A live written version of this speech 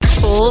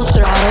Full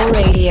Throttle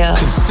Radio.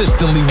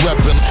 Consistently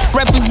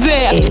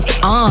represent. It's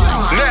on.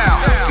 Now.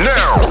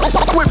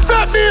 With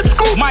Fatman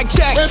Scoop. Mic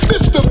check. And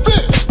Mr.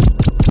 Vince.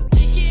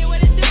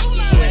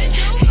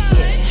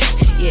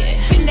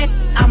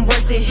 I'm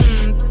worth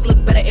it.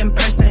 Look better in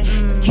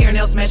person. Hair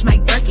nails match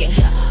Mike Birkin.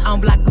 On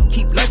block,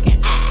 keep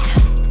lurking.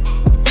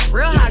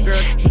 Real hot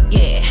girl.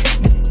 Yeah.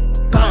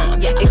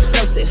 Bomb. Yeah.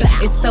 Explosive.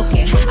 It's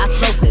soaking.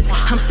 Osmosis.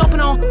 I'm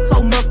stomping on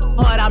so much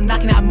hard. I'm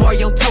knocking out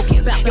Mario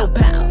tokens. Yo,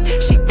 pound.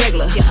 She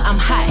regular. I'm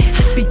high.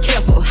 Be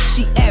careful.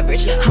 She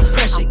average. I'm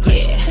pressure.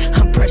 Yeah.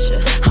 I'm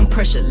pressure. I'm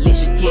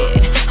pressure-licious.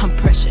 Yeah. I'm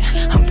pressure.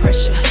 I'm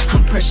pressure.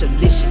 I'm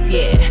pressure-licious.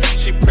 Yeah.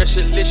 She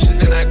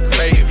pressure-licious and I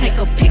crave. Take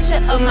a picture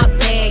of my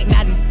bag.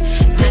 Now these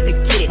to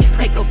get it.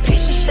 Take a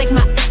picture, shake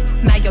my.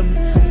 Now your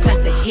press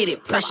to hit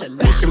it. Pressure.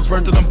 If it's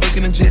worth it, I'm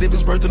booking a jet. If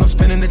it's worth it, I'm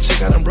spinning the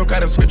chick. I done broke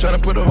out and switch, trying to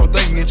put the whole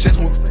thing in your chest.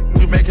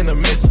 We're making a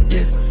mess,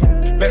 yes.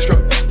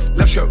 Backstroke,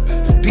 left stroke,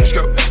 deep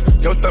stroke.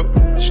 Yo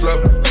throat,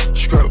 slow,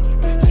 stroke.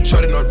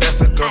 Shorty know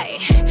that's a go.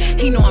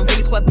 He know I'm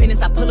really squad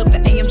business. I pull up the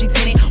AMG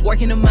tenant,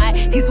 working the mic.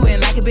 He's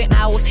sweating like it been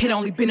hours. It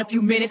only been a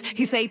few minutes.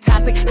 He say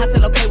toxic. I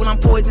said okay when I'm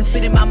poison.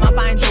 Spitting my mouth,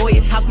 I enjoy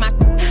it. Talk my.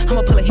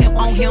 I'ma pull a him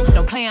on him.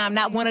 Don't play, I'm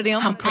not one of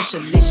them. I'm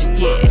pressure-licious,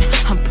 yeah.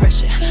 I'm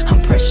pressure. I'm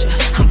pressure.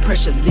 I'm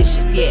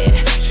pressure-licious, yeah.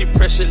 She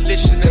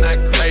pressure-licious and I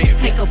crave.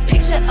 Take a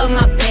picture of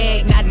my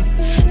bag. Now these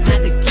press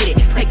to get it.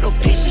 Take a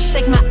picture,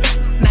 shake my.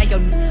 Now your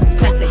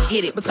press to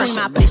hit it. Between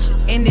my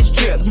bitches in this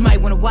drip, you might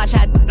wanna watch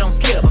how I don't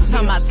slip. I'm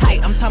talking about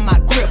tight. I'm talking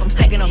about grip. I'm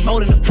stacking a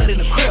mold and put in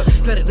the crib.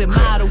 Let it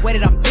admire the way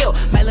that I'm built.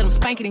 Might let them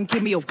spank it and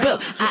give me a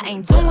whip. I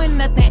ain't doing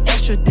nothing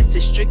extra. This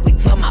is strictly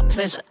for my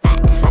pleasure.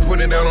 I'm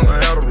putting it down on the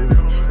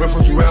Adderall. Went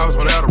for 2 hours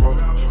on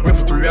Adderall. Went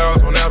for 3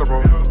 hours on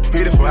Adderall.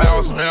 Hit it for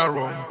hours on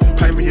Adderall.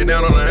 Piping you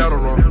down on the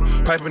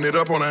Adderall. Piping it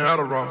up on the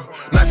Adderall.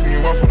 Knocking you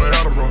off on the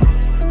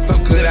Adderall. So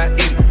good I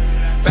eat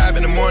it. 5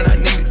 in the morning I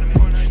need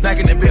it.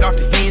 Knocking that bed off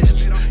the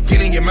hinges.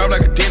 Getting your mouth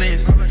like a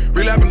dentist.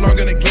 Real life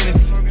longer than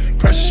Guinness.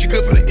 Pressure, she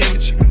good for the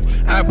image.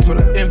 I put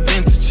her in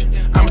vintage.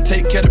 I'ma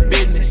take care of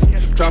business.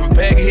 Drop a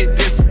bag and hit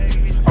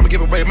different. I'ma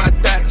give away my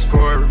thoughts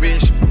for a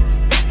rich.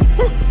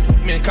 Woo.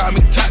 Man, call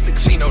me toxic,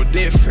 she no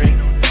different.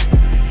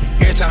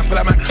 Every time I pull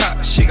out my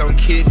clock, she gon'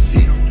 kiss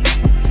it.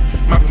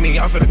 Mopping me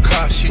off of the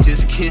car, she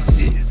just kiss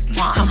it.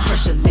 I'm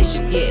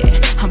pressure-licious, yeah.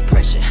 I'm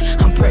pressure.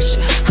 I'm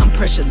pressure. I'm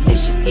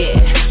pressure-licious,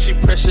 yeah. She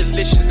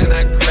pressure-licious and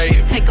I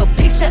crave. Take a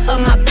picture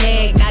of my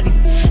bag. Now these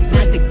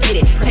press to get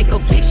it. Take a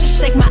picture,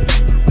 shake my.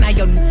 Now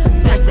your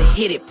press to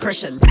hit it.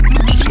 Pressure.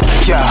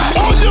 Yeah.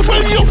 On your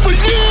radio for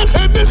years,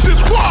 and this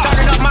is why.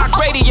 Turning up my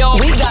radio.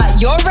 We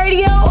got your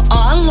radio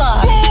on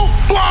live. Full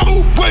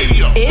Throttle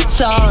Radio.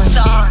 It's on.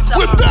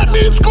 With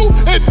Fatman Scoop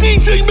and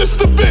DJ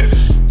Mr.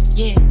 Vince.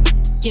 Yeah.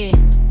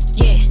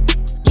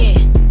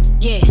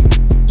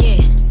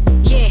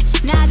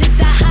 Now this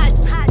the hot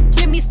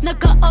Jimmy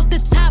Snooker off the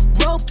top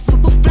rope,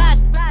 super fly.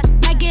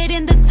 I get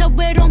in the tub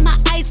with all my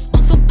ice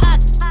on some pop.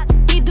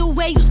 Either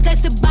way you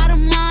slice it,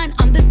 bottom line,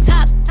 I'm the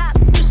top.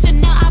 You should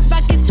know I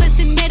rock it, twist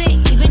and made it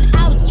even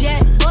out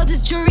yet. All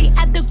this jewelry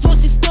at the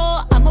grocery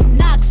store, I'm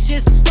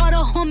obnoxious. Bought a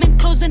home and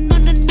closing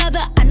on another,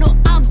 I know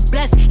I'm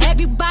blessed.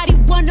 Everybody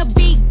wanna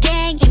be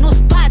gang, ain't no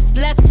spots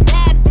left.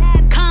 Bad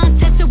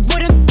contest, it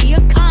wouldn't be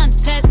a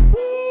contest.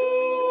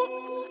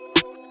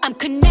 I'm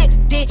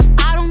connected,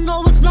 I don't know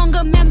what's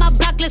longer, man, my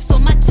block list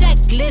on my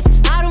checklist.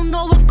 I don't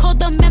know what's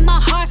colder, man, my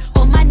heart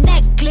on my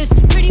necklace.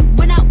 Pretty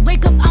when I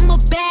wake up, I'm a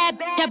bad,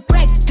 that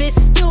breakfast.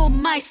 Still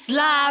might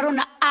slide on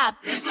the op.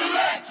 It's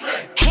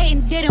electric.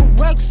 Hating didn't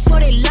work, so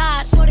they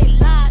lied.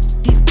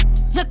 These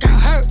looking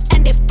hurt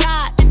and they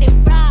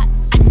fried.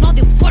 I know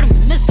they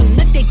wouldn't miss them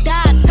if they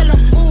died. Tell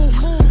them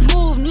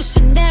move, new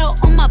Chanel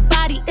on my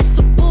body, it's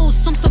a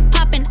boost. I'm so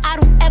poppin', I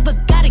don't ever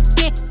gotta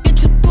get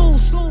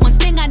introduced. One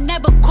thing I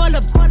never call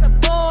a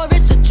bore,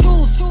 it's a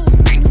truce.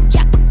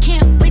 Yeah, I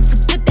can't wait to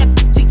put that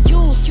bitch to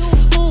use.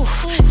 Ooh,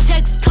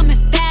 checks coming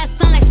fast,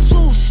 sound like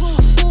swoosh.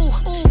 Ooh,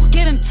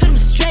 give him to them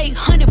straight,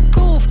 100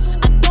 proof.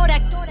 I thought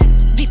that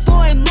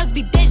before, it must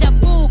be deja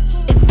vu.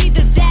 It's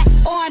either that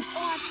or I'm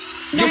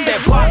This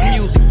that pop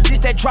music. This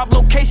that drop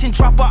location,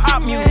 drop a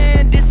op music.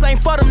 Man, this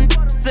ain't for them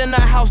in the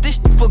house. This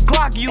for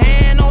Glock you.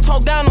 And don't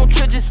talk down on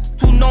triggers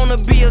who known to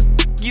be a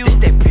you. This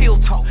that pill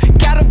talk.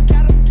 Got him,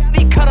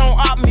 they cut on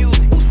op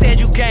music. Who said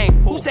you game?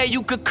 Who said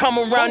you could come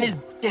around this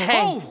and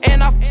hang?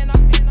 And I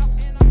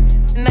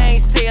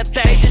ain't say a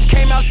thing. They just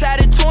came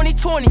outside in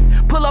 2020.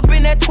 Pull up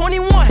in that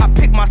 21. I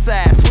pick my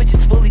side,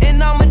 switches fully.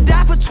 And I'ma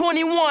die for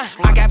 21.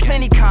 I got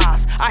plenty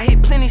cars. I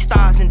hit plenty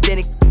stars and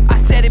then I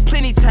said it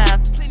plenty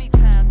times.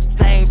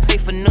 I ain't pay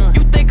for none.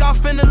 You think I'm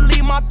finna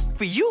leave my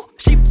for you?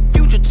 She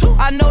future too.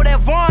 I know that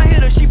Vaughn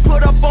hit her. She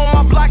put up on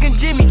my block and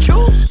Jimmy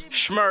Choo.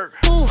 Schmirk.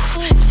 Ooh,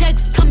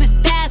 checks coming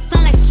fast,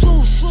 sound like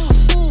swoosh.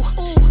 Ooh,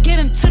 give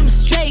him to them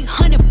straight,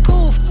 100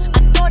 proof. I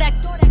thought that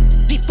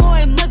before,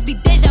 it must be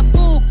deja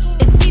vu.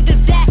 It's either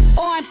that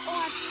or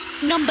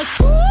I'm number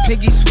 2.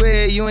 Piggy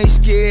swear you ain't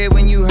scared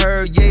when you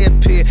heard yeah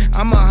appear.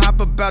 I'ma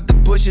hop about the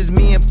bushes,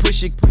 me and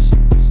push it.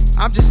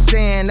 I'm just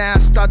saying now I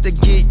start to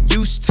get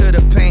used to the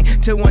pain.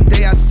 Till one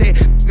day I said,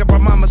 I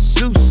brought mama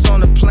suit.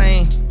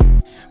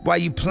 Why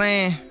you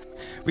playing?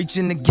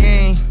 Reaching the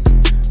game,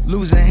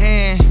 lose a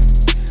hand.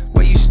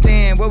 Where you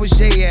stand? Where was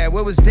Jay at?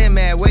 Where was them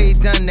at? Where he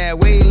done that?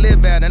 Where he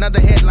live at? Another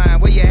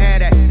headline, where you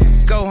had at?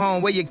 Go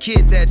home, where your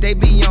kids at? They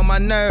be on my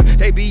nerve,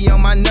 they be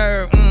on my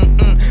nerve.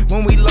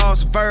 When we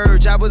lost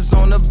Verge, I was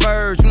on the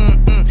verge.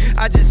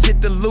 I just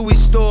hit the Louis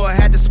store,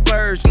 had to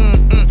splurge.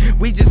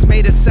 We just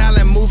made a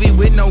silent movie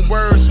with no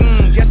words.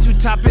 Guess who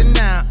topping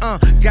now?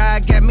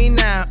 God got me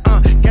now.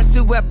 Guess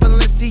who at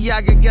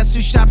Balenciaga? Guess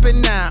who shopping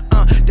now?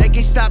 They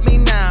can't stop me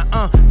now.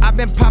 I've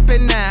been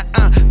popping now.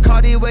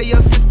 Cardi, where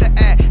your sister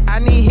at? I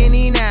need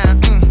Henny now.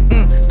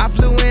 I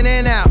flew in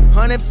and out,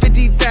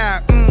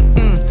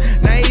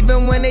 150,000. Now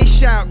even when they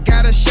shout,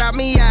 gotta shout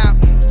me out.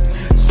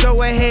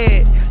 So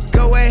ahead,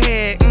 go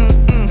ahead.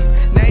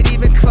 Not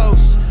even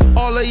close.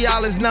 All of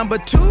y'all is number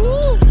 2.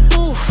 Ooh,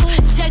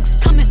 checks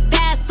coming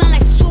fast, sound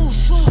like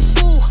swoosh. Ooh,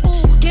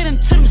 give him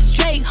to them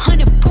straight,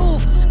 100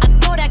 proof. I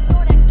thought that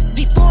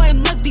before, it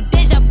must be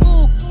deja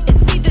vu.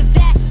 It's either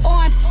that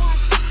or I'm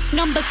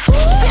number 2.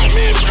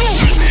 Fatman Scoop,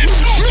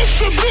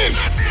 Mr. Vince.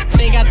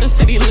 They got the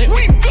city lit.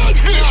 We got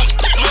hits,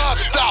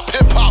 non-stop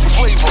hip-hop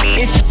flavor.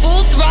 It's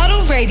Full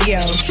Throttle Radio.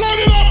 Turn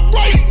it up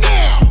right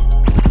now.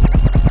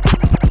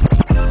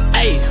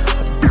 Hey,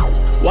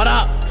 what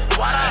up?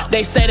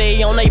 They say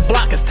they on they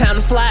block, it's time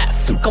to slide.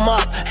 Fuck 'em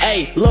up,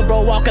 ayy. Lil'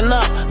 bro walking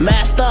up,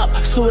 masked up,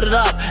 suited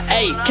up,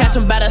 ayy. Catch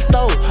him by that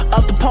stove,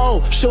 up the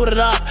pole, shoot it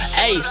up,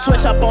 ayy.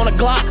 Switch up on the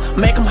Glock,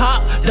 make him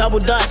hop, double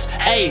dutch,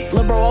 ayy.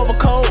 Lil' bro over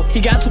cold,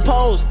 he got 2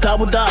 poles,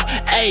 doubled up,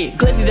 ayy.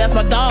 Glizzy, that's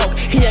my dog,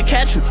 he'll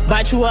catch you,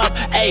 bite you up,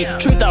 ayy.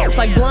 Treat those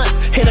like blunts,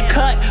 hit a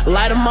cut,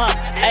 light him up,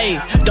 ayy.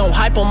 Don't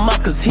hype him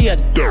up, cause he a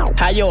dirt.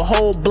 How your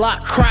whole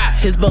block cry,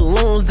 his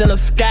balloons in the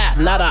sky.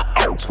 Not a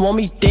ounce, want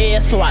me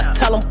dead, so I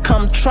tell him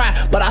come try.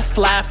 But I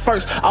slide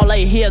first, all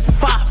they hear is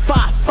fa,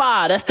 fa,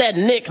 fa. That's that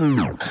Nick.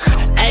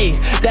 Ayy,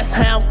 that's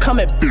how I'm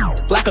coming.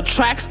 Like a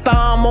track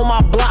star, I'm on my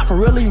block,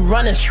 really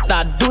running.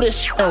 I do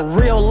this in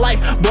real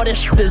life, but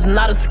this is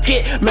not a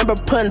skit. Remember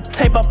putting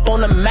tape up on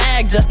the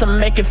mag just to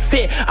make it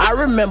fit. I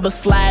remember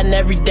sliding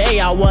every day,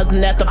 I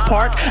wasn't at the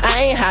park.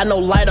 I ain't had no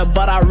lighter,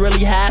 but I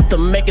really had to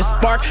make it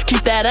spark.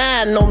 Keep that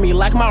eye on me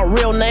like my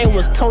real name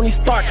was Tony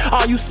Stark.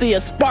 All you see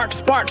is spark,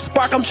 spark,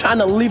 spark. I'm trying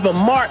to leave a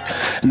mark.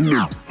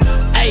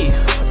 Ayy,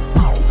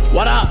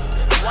 what up?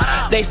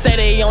 They say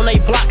they on they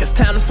block, it's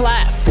time to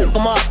slide. Fuck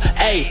 'em up,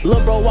 ayy.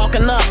 Lil' bro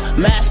walking up,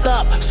 masked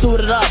up,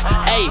 suited up,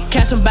 ayy.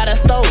 Catch him by that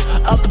stove,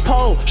 up the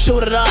pole,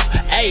 shoot it up,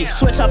 ayy.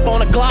 Switch up on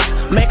the Glock,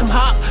 make him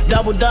hop,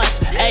 double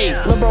dutch, ayy.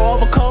 Lil' bro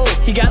over cold,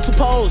 he got 2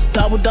 poles,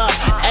 doubled up,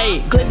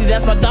 ayy. Glizzy,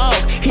 that's my dog,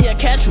 he'll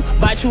catch you,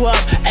 bite you up,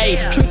 ayy.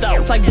 Treat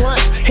those like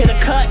blunts, hit a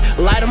cut,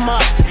 light him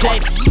up,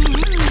 ayy.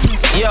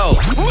 Yo,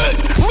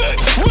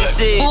 this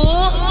is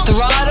Full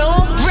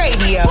Throttle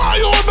Radio.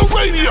 Fly on the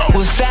radio.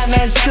 With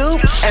Fatman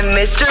Scoop and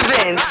Mr.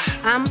 Vince.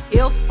 I'm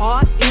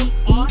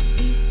F-R-E-E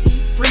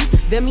free.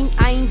 That mean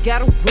I ain't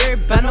gotta worry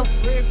about no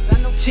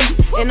cheat.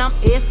 And I'm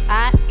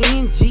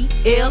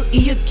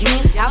S-I-N-G-L-E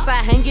again.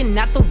 Outside hanging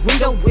out the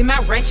window with my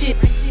ratchet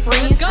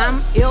friends.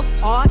 I'm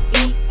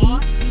F-R-E-E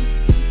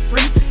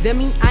free. That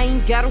mean I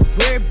ain't gotta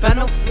worry about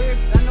no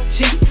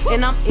cheat.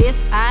 And I'm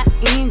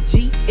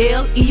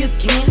S-I-N-G-L-E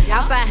again.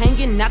 Outside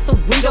hanging out the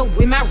window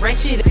with my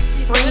ratchet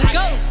friends.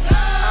 Go!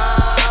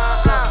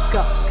 Go,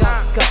 go,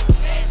 go.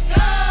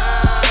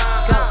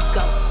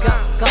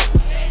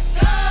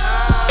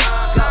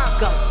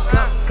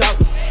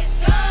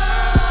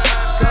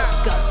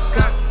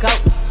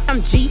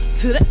 I'm G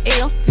to the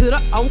L to the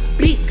O,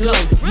 big glow.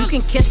 You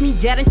can catch me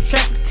out in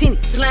traffic, tinny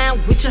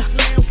slime with ya.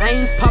 I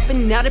ain't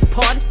popping out at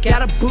parties,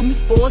 gotta book me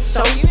for a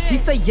show. He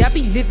say, I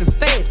be living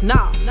fast,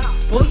 nah,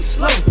 boy you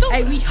slow.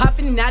 Hey, we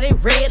hopping out in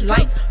red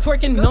lights,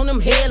 twerking on them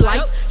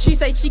headlights. She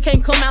say she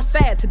can't come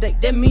outside today,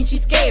 that means she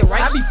scared,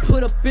 right? I be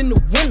put up in the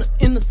winter,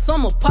 in the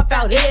summer, pop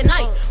out every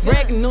night.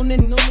 Bragging on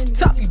that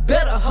top, you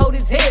better hold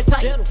his head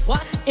tight.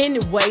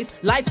 Anyways,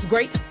 life's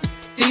great,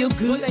 still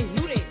good,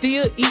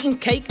 still eating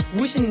cake,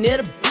 wishing that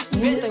a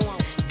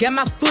got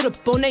my foot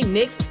up on they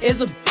necks as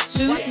a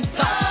shoot.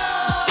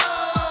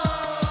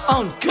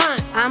 On the gun,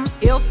 I'm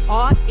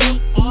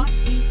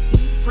F-R-E-E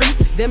free.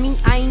 That mean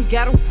I ain't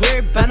gotta worry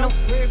about no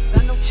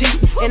cheat.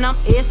 And I'm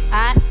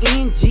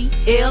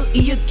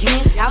S-I-N-G-L-E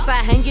again.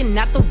 Outside hanging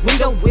out the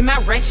window with my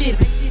ratchet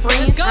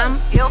friends. I'm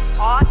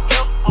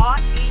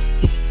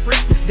F-R-E-E free.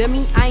 That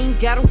mean I ain't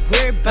gotta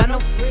worry about no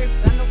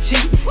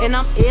cheat. And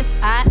I'm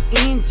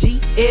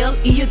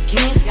S-I-N-G-L-E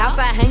again.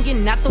 Outside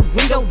hanging out the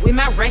window with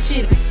my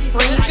ratchet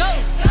friends.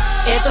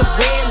 At the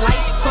red light,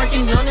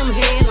 twerking on them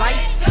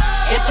headlights.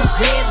 At the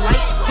red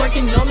light,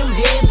 twerking on them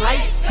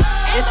headlights.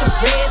 At the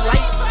red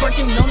light,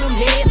 twerking on them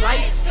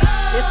headlights.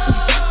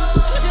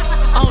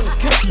 On the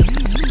gun.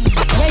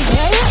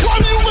 Why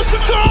do you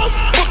listen to us?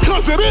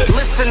 Because it is.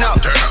 listen up.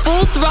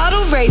 Full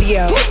Throttle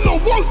Radio. Put no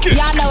work in.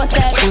 Y'all know what's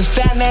up. With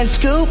Fatman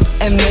Scoop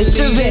and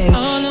Mr. Vince.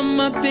 All of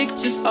my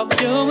pictures off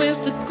your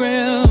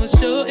Instagram.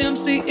 It's your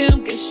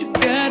MCM, guess you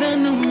got a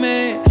new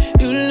man.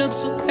 You look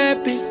so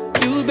happy,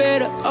 you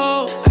better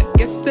off. I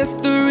guess that's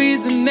the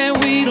reason that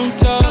we don't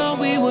talk.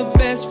 We were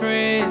best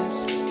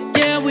friends,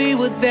 yeah, we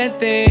were that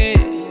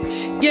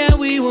thing. Yeah,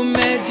 we were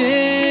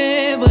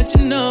magic, but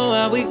you know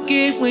how we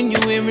get when you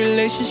in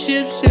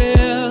relationships,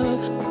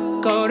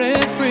 yeah. Call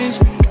that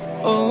friendship,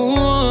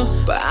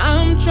 oh. But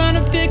I'm trying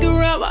to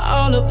figure out why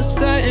all of a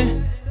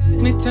sudden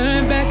me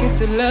turn back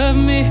into love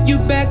me. You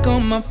back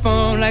on my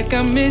phone like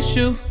I miss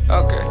you.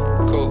 Okay,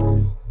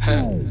 cool.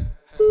 Huh.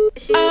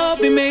 I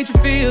hope it made you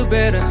feel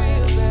better.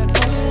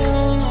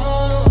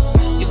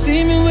 You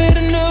see me with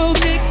a new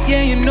chick,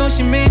 yeah, you know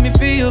she made me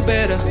feel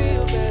better.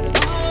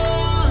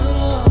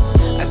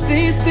 I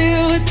see you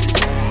still with this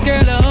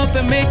girl, I hope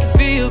it make you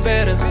feel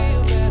better.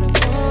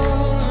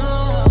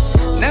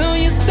 Now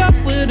you stop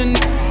with a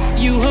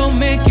you hope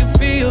make you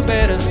feel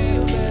better,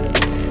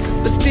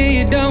 but still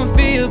you don't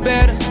feel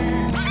better.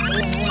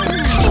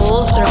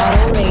 Full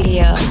Throttle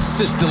Radio.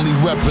 Consistently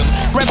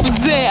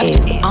Represent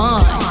is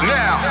on.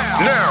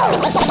 Now,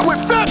 with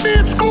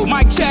Fatman Scoop,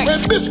 Mic check.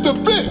 and Mr.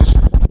 Vince.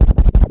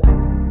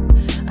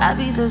 I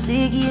be so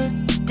sick of you,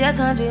 that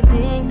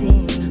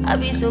contradicting. I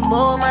be so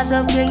bold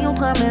myself, can you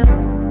come and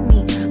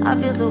me? I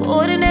feel so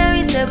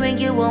ordinary, said when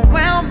you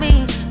around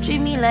me. Treat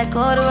me like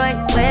all the right,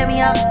 wear me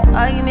out.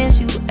 Arguments,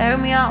 you air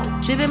me out.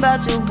 Tripping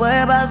about your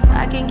whereabouts.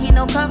 I can't keep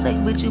no conflict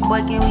with you,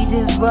 boy, can we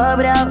just rub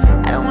it out?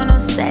 I don't want no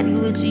steady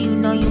with you, you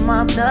know you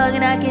my plug.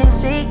 And I can't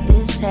shake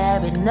this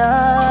habit,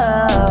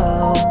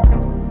 no.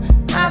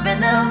 I've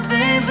been up,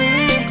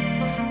 baby,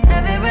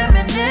 heavy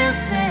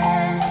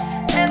reminiscing,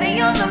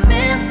 heavy on the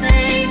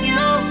missing.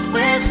 You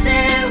wish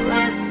it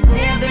was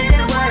different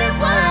than what it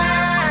was.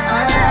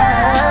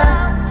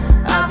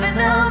 I've been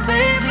up,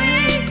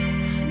 baby,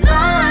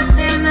 lost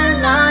in the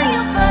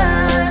lion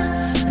first,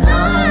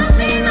 lost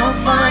in no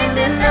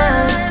finding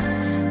us.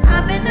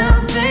 I've been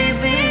up,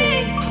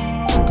 baby,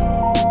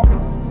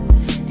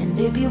 and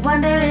if you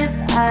wonder if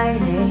I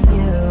hate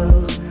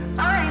you, I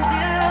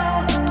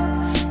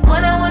do.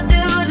 What I would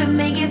do to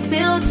make it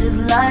feel just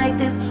like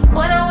this,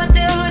 what I would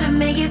do to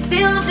make it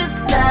feel just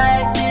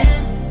like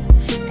this.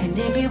 And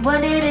if you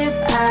wondered if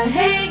I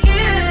hate you,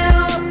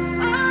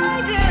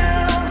 I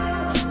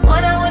do.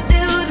 What I would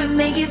do to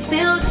make it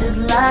feel just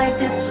like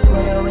this,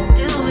 what I would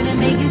do to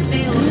make it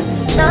feel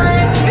just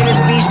like this. Venice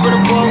Beach for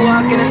the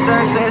boardwalk and the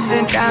sunsets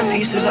and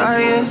timepieces, are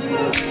you?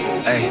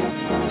 Hey,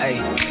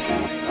 hey.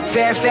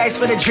 Fairfax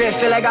for the drip,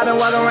 feel like I've been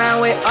walking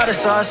around with all the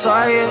sauce,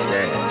 are you?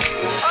 Yeah.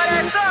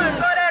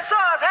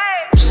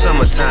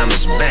 Summertime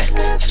is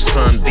back,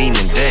 sun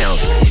beaming down.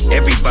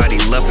 Everybody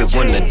love it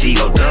when the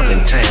D.O. Dub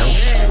in town.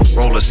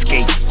 Roller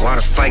skates,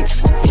 water fights,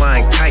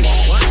 flying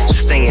kites.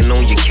 Staying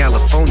on your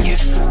California,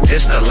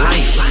 this the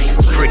life.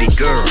 Pretty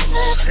girls,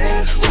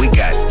 we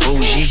got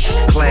bougie,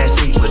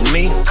 classy. But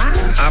me,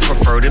 I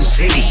prefer them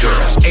city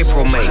girls.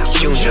 April, May,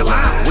 June,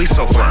 July, we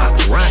so fly.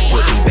 Rock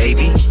with me,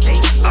 baby.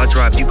 I'll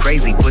drive you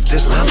crazy, put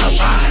this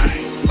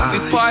lullaby. Bye.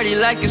 We party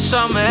like it's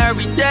summer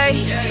every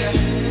day.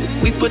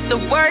 We put the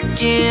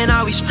work in,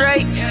 are we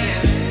straight?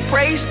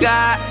 Praise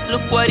God,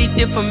 look what he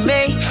did for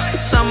me.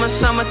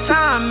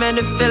 Summertime, man,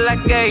 it feel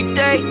like every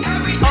day.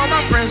 All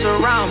my friends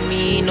around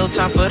me, no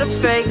time for the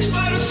fakes.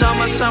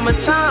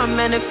 Summertime,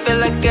 man, it feel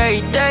like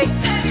every day.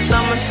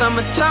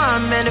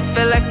 Summertime, man, it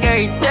feel like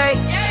every day.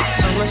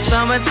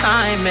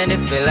 Summertime, man,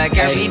 it feel like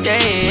every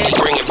day.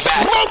 Bring it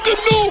back. Love the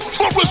new,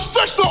 but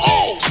respect the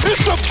old.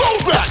 It's a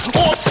throwback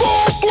on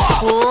Full Block.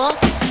 Full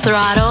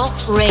Throttle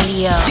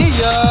Radio.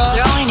 Yeah.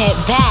 Throwing it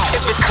back.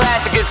 If it's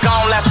classic, it's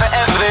gon' last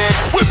forever.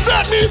 With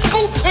Fatman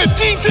Scoop and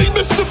DJ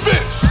Mr.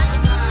 Vince.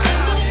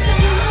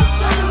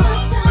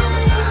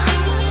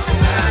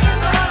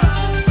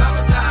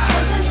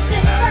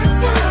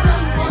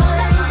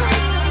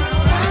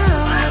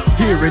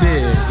 Here it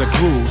is, a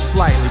groove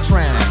slightly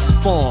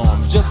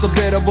transformed. Just a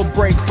bit of a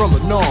break from the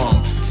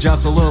norm.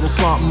 Just a little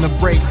something to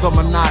break the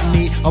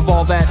monotony of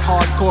all that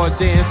hardcore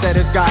dance that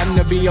has gotten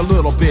to be a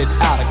little bit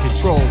out of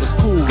control. It's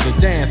cool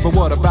to dance, but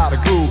what about a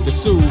groove that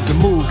soothes and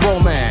moves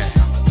romance?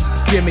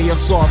 Give me a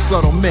soft,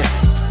 subtle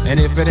mix, and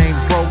if it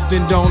ain't broke,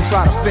 then don't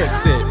try to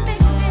fix it.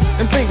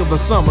 And think of the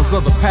summers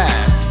of the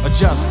past.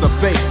 Adjust the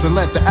bass and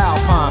let the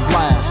Alpine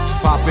blast.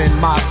 Pop in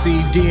my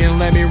CD and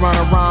let me run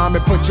a rhyme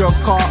and put your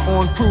car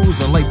on cruise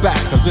and lay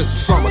back, cause it's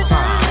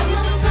summertime.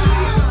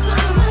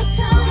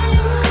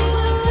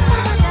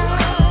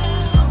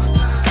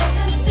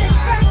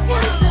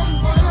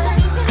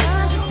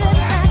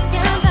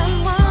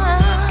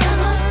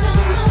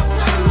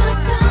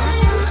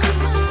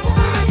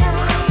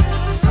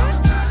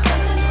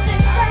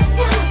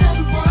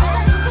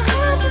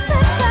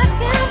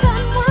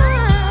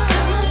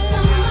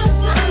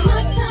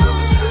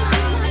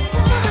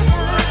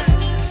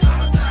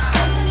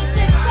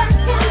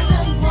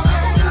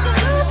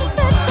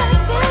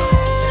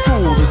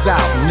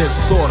 Out and it's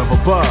sort of a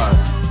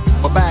buzz,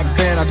 but back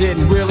then I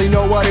didn't really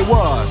know what it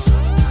was.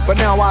 But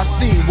now I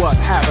see what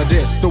half of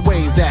this, the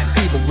way that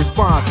people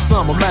respond to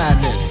summer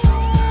madness.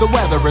 The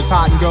weather is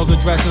hot and girls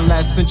are dressing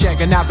less and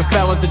checking out the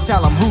fellas to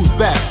tell them who's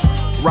best.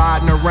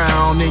 Riding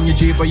around in your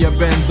Jeep or your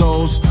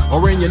Benzos,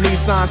 or in your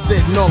Nissan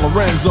sitting on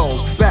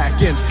Lorenzo's.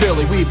 Back in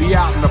Philly, we be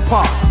out in the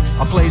park.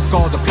 A place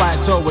called the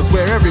Plateau is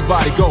where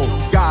everybody go.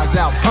 Guys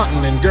out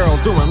hunting and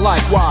girls doing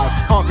likewise.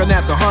 Honking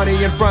at the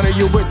honey in front of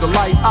you with the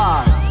light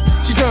eyes.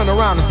 She turn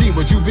around and see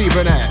what you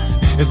beeping at.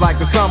 It's like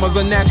the summer's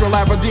a natural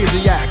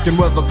aphrodisiac. And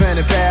with a pen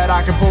and pad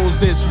I compose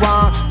this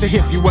rhyme to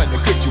hip you and to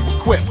get you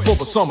equipped for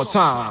the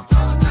summertime.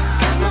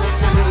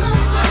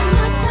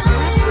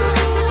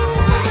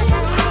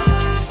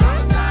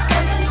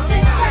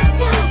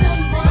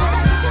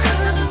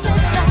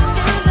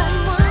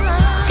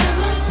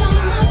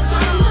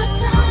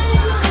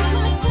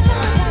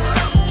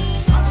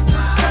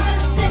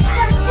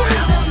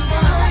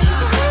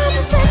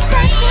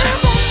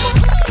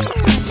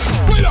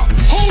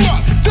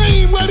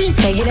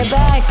 Taking it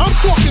back. I'm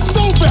talking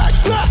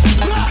throwbacks.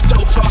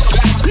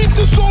 Beat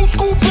this old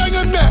school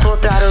banger now. Full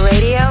Throttle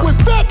Radio with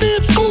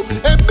Fatman Scoop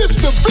and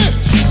Mr.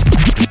 Vince.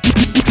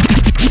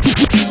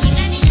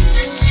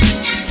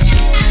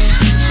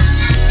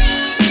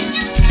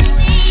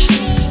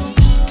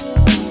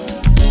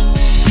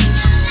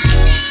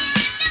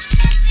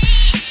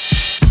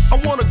 I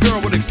want a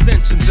girl with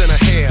extensions in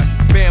her hair,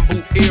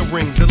 bamboo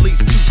earrings, at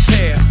least 2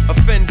 pair, a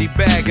Fendi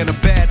bag and a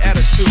bad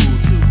attitude.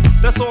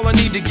 That's all I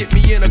need to get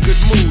me in a good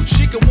mood.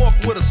 She can walk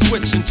with a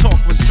switch and talk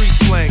with street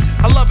slang.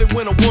 I love it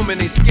when a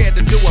woman ain't scared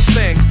to do a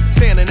thing.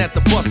 Standing at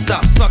the bus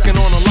stop, sucking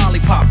on a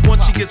lollipop.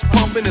 Once she gets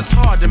pumping, it's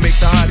hard to make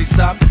the hottie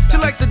stop. She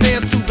likes to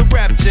dance to the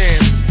rap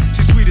jam.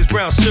 She's sweet as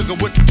brown sugar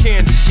with the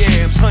candy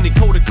yams.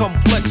 Honey-coated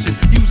complexion,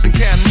 using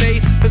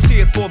Cabernet. Let's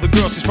hear it for the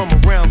girl, she's from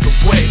around the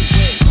way.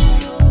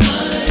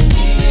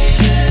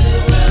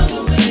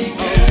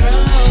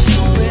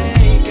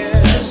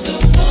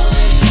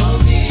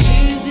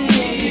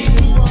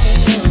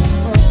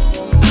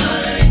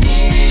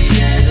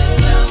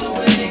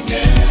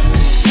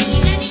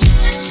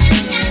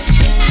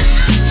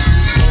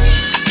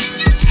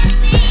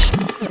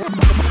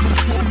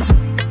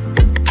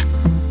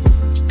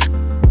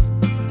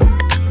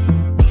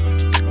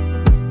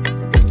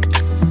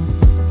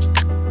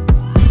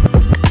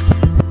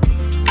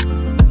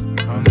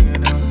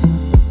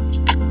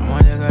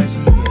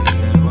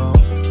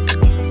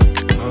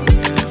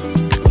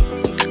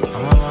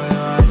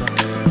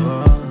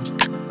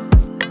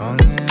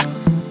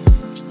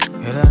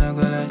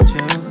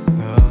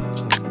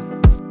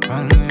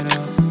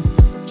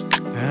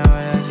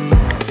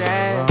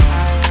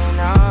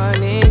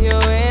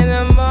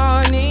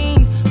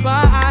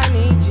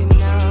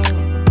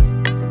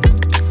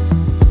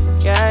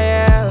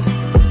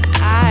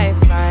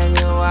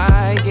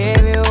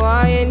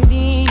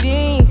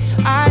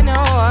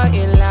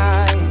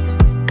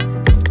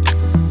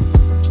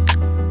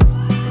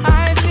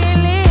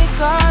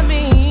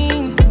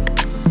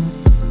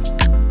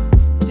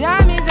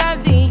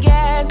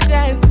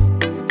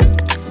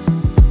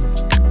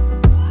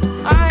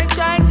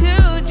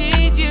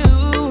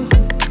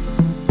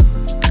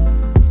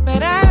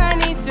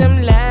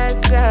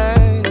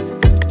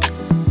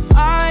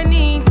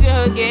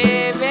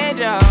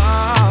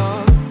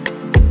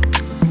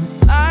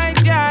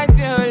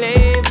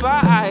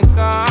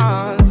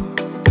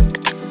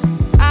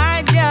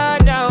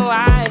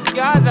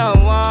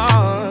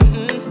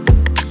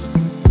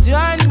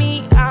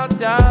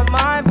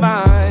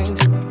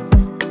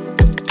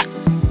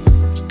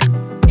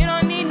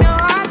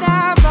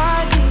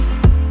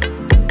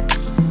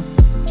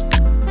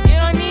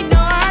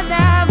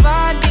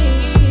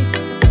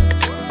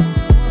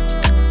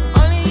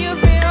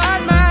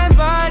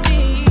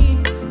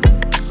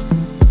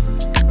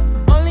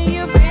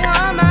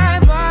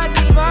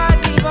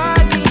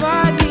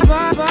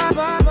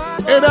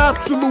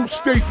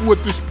 Staple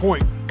at this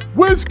point.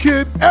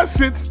 WizKid,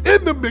 Essence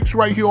in the mix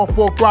right here on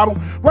Full Throttle.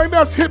 Right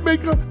now it's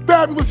Hitmaker,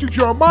 Fabulous and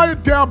Jeremiah,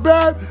 Down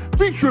Bad,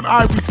 featuring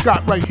Ivory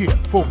Scott right here,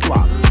 Full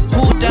Throttle.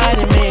 Who died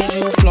and made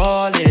you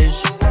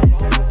flawless?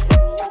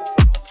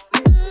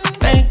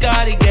 Thank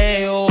God he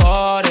gave you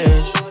all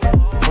this.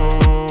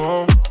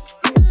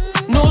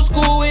 No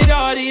school with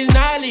all these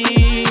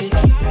knowledge.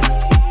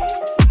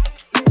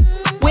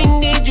 When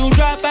did you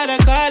drop out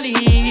of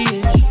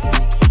college?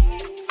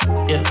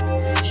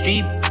 Yeah,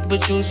 street,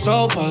 but you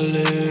so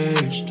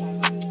polished.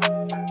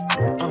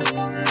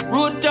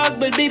 Road talk,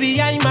 but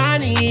baby, I'm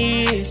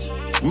honest.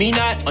 Me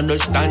not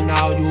understand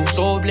how you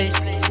so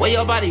blessed. Where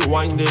your body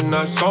winding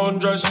a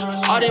sundress.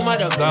 All them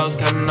other girls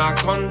cannot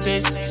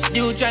contest.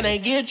 Still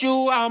tryna get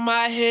you out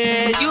my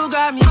head. You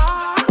got me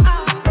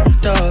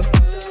dub,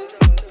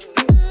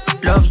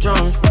 love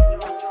drunk,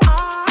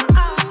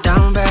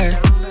 down bad,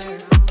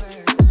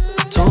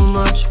 too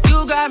much.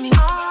 You got me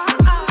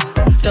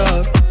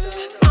dub,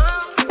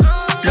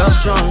 love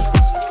drunk,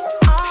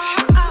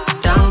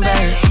 down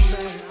bad,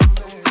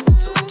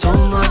 too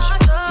much.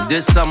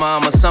 This summer,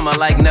 I'm a summer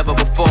like never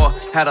before.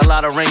 Had a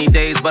lot of rainy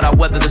days, but I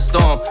weathered the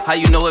storm. How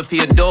you know if he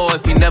adore,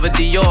 if he never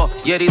Dior?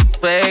 Yeah, these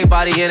for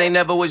everybody and they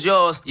never was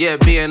yours. Yeah,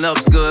 being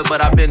up's good,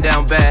 but I've been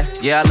down bad.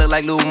 Yeah, I look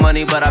like Lil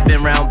Money, but I've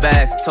been round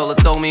bags. Told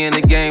her throw me in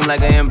the game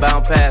like an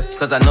inbound pass.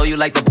 Cause I know you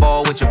like the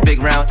ball with your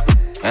big round.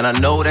 And I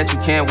know that you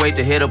can't wait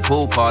to hit a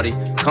pool party.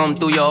 Come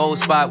through your old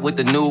spot with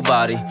the new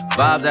body.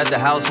 Vibes at the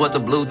house, what the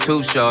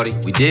Bluetooth, shorty.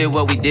 We did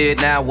what we did,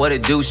 now what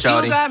it do,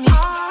 shorty. You got me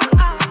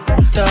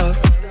dub,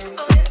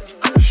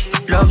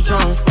 love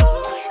drunk,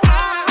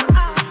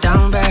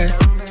 down bad,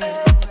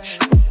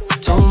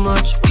 too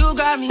much. You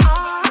got me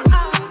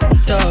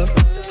dub,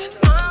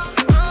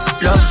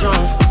 love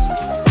drunk,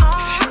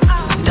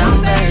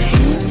 down bad,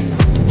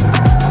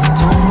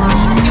 too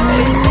much.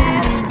 It's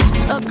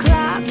 10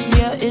 o'clock,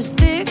 yeah, it's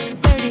thick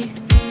 30.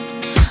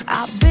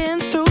 I've been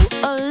through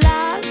a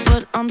lot,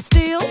 but I'm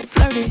still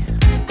flirty.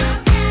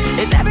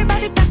 Is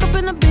everybody back up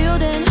in the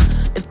building?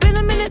 It's been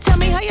a minute, tell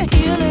me how you're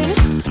healing.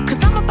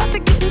 Cause I'm about to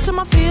get into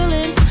my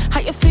feelings.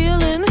 How you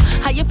feeling?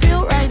 How you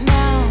feel right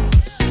now?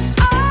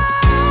 Oh,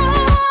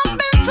 I've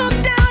been so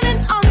down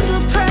and under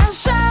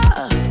pressure.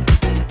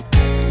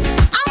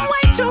 I'm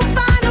way too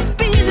fine to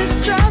be this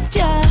stressed,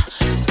 yeah.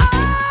 Oh,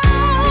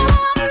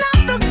 I'm not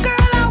the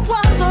girl I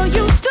was or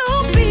used to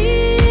be.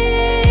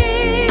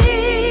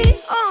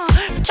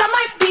 I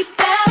might be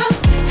better.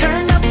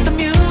 Turn up the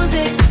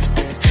music,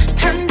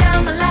 turn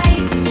down the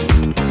lights.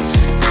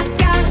 I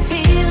got a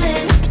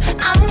feeling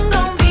I'm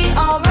gonna be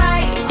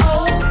alright,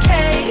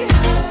 okay,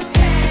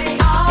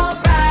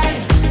 alright.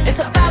 It's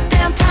about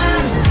damn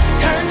time.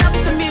 Turn up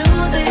the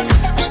music,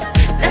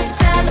 let's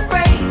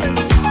celebrate.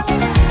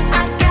 I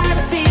got a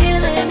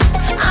feeling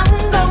I'm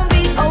gonna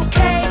be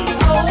okay,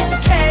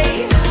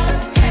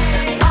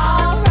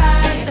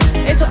 alright.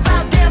 It's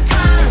about damn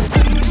time.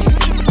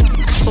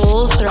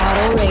 Full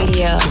Throttle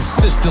Radio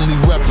Consistently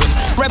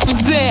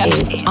represent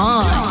is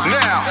on.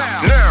 Now,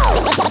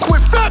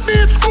 with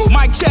Fatman Scoop,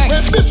 Mic check.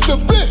 and Mr.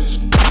 Vince.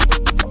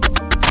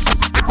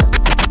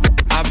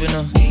 I've been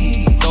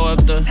throw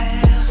up the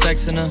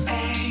sex in her.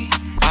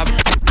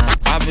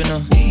 I've been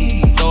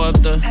throw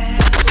up the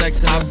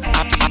sex in her.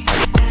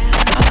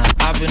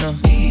 I've been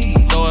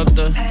throw up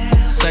the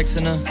sex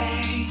in her.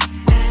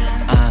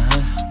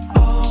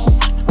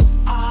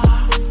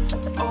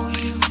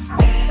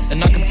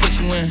 And I can put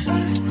you in.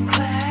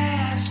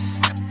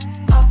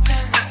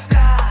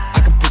 I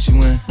can put you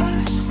in.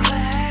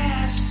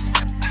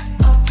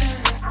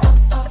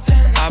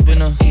 I've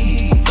been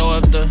throw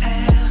up the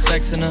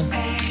sex in her.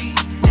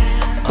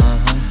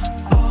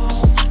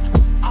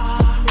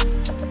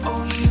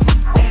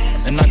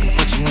 And I can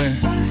put you in.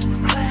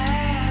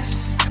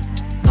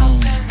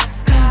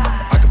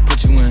 I can put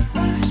you in.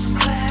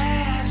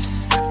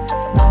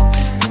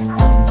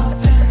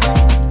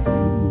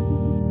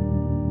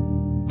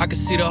 I can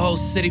see the whole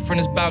city from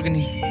this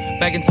balcony.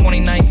 Back in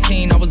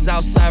 2019, I was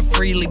outside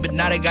freely, but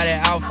now they got it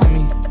out for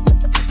me.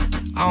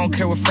 I don't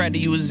care what frat that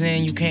you was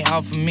in, you can't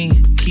out for me.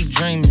 Keep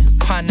dreaming.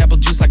 Pineapple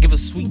juice, I give a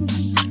sweet.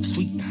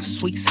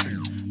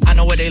 I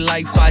know what they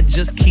like, so I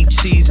just keep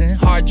cheesing.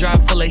 Hard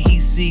drive full of heat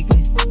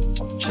seeking.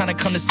 Tryna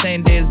come the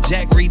same day as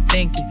Jack,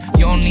 rethinking.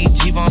 You don't need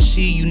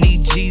Givenchy, you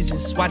need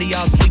Jesus. Why do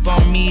y'all sleep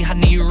on me? I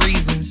need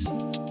reasons.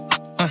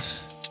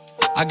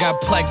 I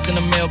got plex in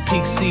the mail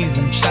peak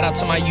season. Shout out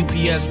to my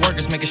UPS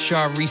workers, making sure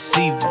I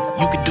receive it.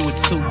 You could do it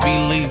too,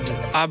 believe it.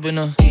 I've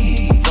been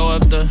throw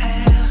up the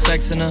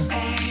sex in her.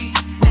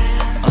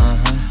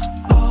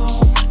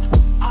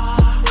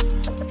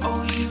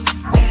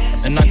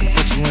 And I can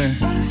put you in.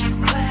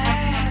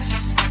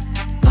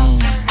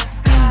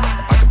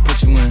 I can put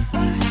you in.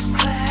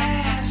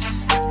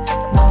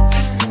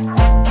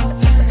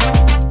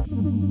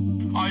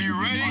 Are you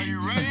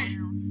ready?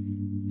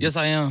 Yes,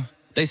 I am.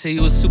 They say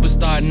you a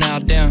superstar now,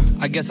 damn.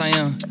 I guess I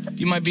am.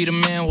 You might be the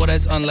man, well,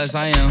 that's unless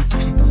I am.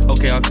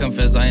 Okay, I'll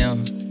confess I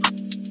am.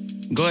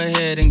 Go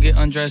ahead and get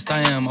undressed, I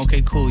am.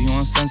 Okay, cool, you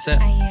on Sunset?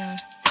 I am.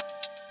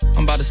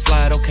 I'm about to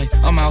slide, okay,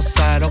 I'm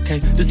outside, okay.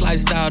 This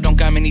lifestyle don't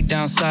got many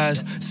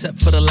downsides. Except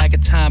for the lack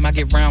of time I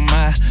get round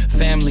my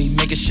family,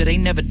 making sure they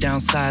never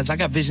downsize. I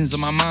got visions of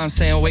my mom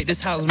saying, wait,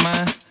 this house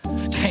mine.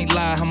 Can't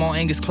lie, I'm on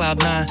Angus Cloud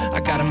 9. I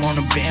got him on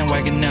the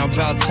bandwagon now,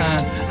 about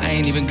time. I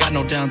ain't even got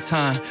no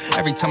downtime.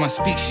 Every time I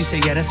speak, she say,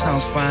 yeah, that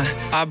sounds fine.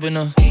 I've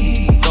been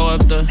throw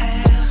up the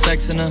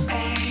sex in her.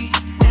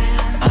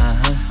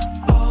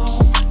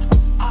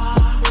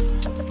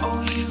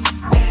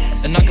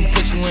 And I can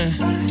put you in.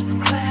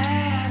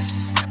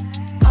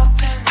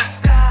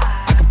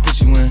 I can put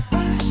you in.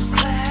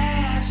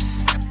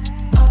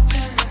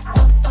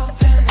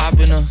 I've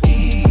been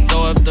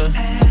throw up the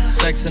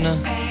sex in her.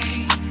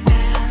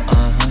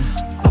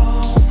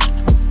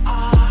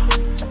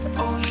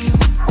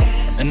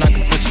 And I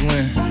can put you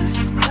in.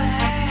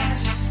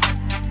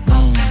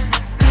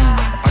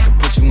 I can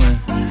put you in.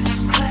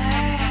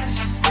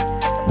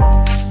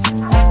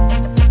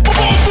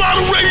 Full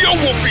Throttle Radio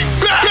will be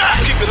back.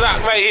 Keep it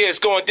locked right here, it's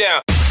going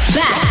down.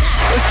 Back.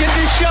 Let's get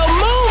this show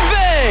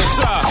moving.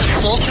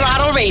 Full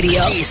Throttle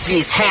Radio. This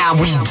is how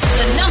we do. The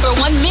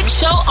 #1 mix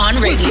show on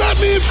radio. That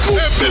means Scoop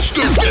and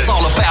Mr. Vince. It's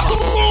all about the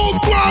Full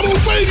Throttle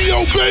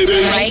Radio,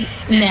 baby. Right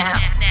now.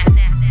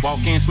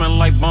 Walk in smelling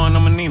like Bun,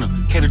 I'm a Nina.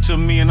 Cater to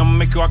me and I'ma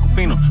make you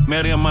Aquafina.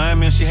 Met her in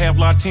Miami and she half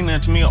Latina.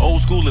 And to me,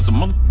 old school is a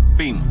mother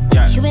beamer.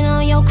 Yeah. You been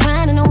on your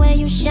grind and the way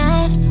you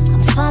shine.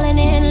 I'm falling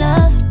in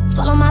love.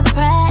 Swallow my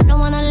pride, no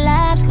one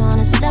alive's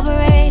gonna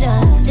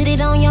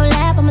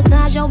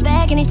your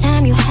back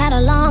anytime you had a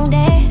long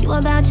day. You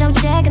about your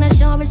check and I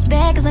show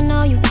respect, cause I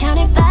know you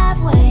counted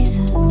 5 ways.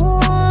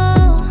 Ooh,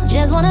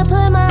 just wanna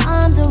put my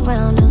arms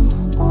around him.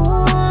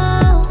 Ooh,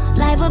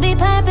 life would be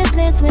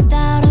purposeless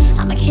without him.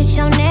 I'ma kiss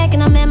your neck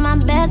and I'm at my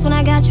best when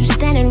I got you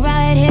standing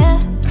right here.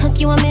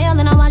 Cook you a meal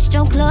and I washed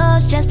your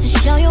clothes just to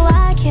show you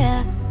I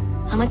care.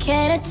 I'ma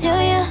cater to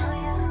you.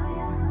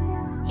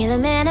 You're the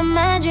man of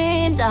my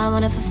dreams. I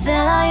wanna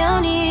fulfill all your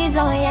needs,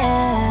 oh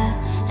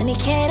yeah. Let me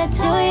cater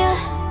to you.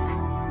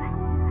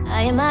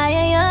 I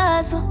admire your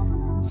hustle.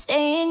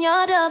 Stay in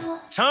your double.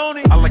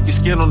 Tony. I like your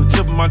skin on the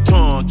tip of my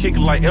tongue. Kick it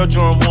like L.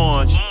 Jordan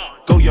 1s.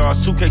 Go yard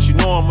suitcase, you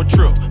know I'm a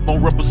trip.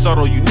 Won't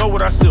reposado, you know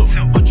what I sip.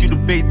 Put you to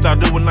bait,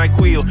 thought it was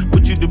NyQuil.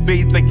 Put you to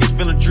bait, think it's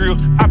been a drill.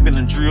 I've been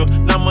a drill.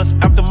 9 months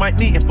after my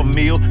knee for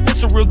meal.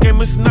 It's a real game,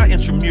 it's not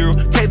intramural.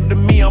 Cater to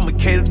me, I'ma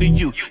cater to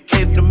you.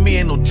 Cater to me,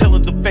 ain't no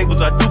telling the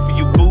favors I do for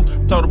you, boo.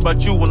 Thought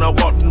about you when I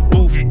walked in the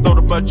booth. Thought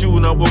about you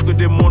when I woke up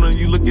that morning.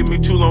 You look at me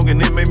too long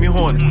and it made me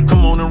horny.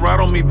 Come on and ride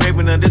on me,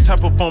 baby. Now this high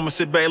performance,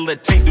 sit back and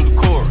let Tank do the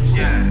chorus.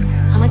 Yeah.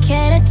 I'ma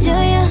cater to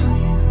you.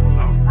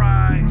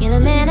 You're the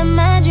man of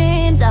my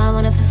dreams. I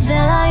wanna fulfill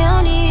all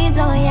your needs,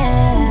 oh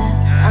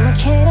yeah. I'ma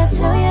cater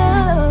to you.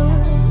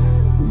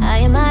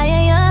 I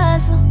admire your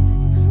hustle.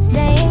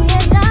 Stay in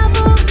your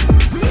double.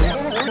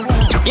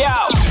 Yo,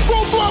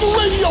 Full Throttle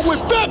Radio with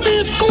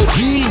Fatman, Scoop,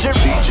 DJ,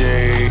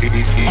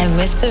 and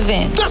Mr.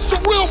 Vince. That's the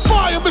real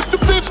fire, Mr.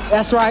 Vince.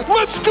 That's right.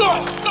 Let's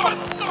go.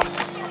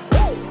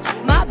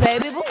 My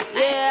baby boo,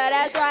 yeah,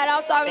 that's right.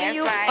 I'm talking to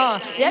you.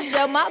 Right. That's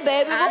just my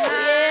baby boo.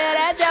 Yeah,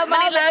 that's just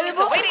my baby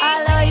boo.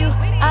 I love you.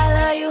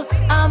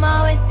 I'm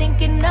always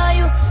thinking of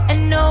you.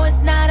 And no, it's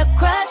not a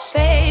crush,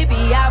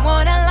 baby. I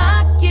wanna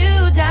lock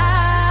you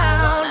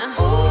down.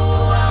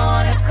 Ooh, I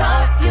wanna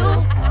cuff you.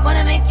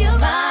 Wanna make you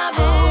my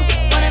boo.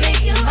 Wanna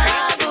make you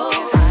my boo.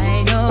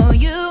 I know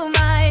you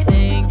might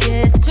think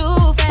it's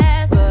too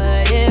fast,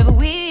 but if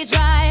we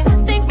try, I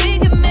think we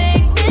can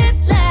make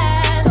this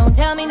last. Don't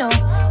tell me no.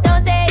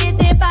 Don't say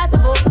it's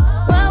impossible.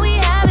 What we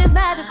have is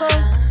magical.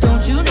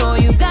 Don't you know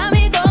you got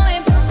me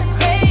going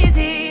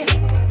crazy?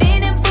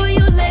 Feeling for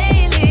you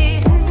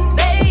lately,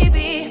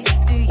 baby.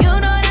 Do you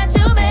know that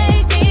you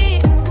make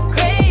me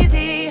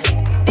crazy?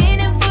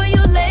 Feeling for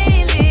you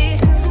lately,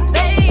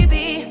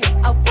 baby.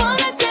 I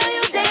wanna tell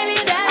you daily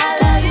that I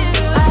love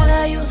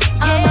you.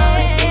 I'm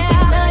always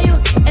thinking of you,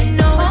 and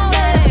no, it's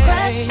not a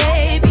crush,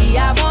 baby. I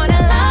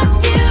wanna lock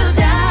you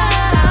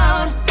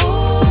down.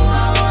 Ooh,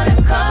 I wanna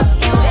cuff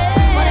you.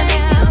 Wanna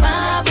make you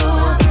my boo.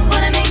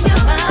 Wanna make you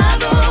my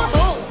boo.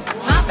 Ooh,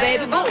 my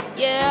baby boo.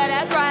 Yeah,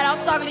 that's right. I'm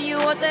talking to you.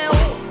 I say, ooh,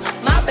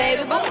 my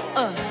baby boo.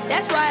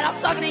 That's right. I'm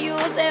talking to you.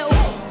 I say, ooh,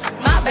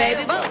 my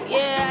baby boo.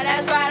 Yeah,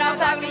 that's right. I'm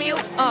talking to you.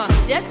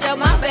 That's just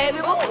my baby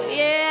boo.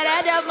 Yeah,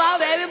 that's just my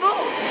baby boo.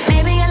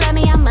 Maybe you love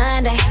me on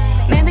Monday.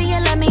 Maybe you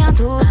love me on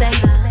Tuesday.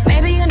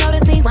 Maybe you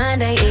notice me one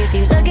day. If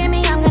you look at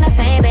me, I'm gonna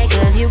faint, babe.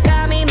 Cause you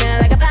got me,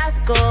 man, like a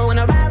bicycle. When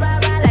I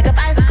ride like a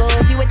bicycle.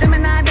 If you a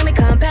Gemini, then we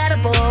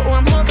compatible. Oh,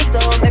 I'm hoping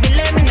so, baby,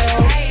 let me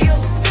know. Hey, you,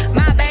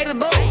 my baby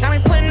boo. Got me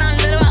putting on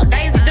little out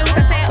days to do.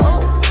 I said, ooh,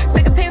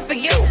 take a pic for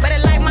you. Better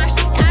like my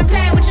shit, I'm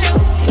playing with you.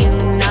 You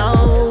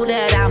know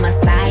that I'm a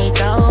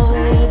psycho.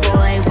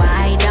 Boy,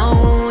 why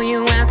don't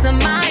you answer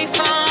my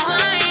phone?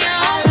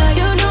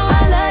 You know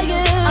I love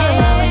you. I'm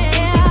always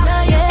thinking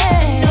of you.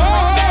 No,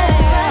 it's not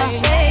a crush,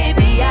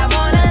 baby. I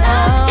wanna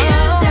lock you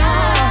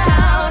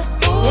down.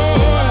 Ooh,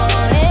 I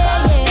wanna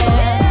cuff you.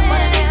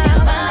 Wanna make you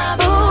my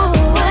boo.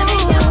 Wanna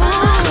make you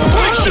my boo.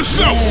 Brace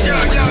yourself.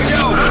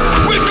 Yo.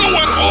 We're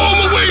going all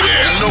the way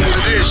there. You know what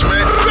it is,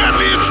 man.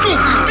 Fatman,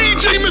 Scoop,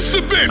 DJ Mr.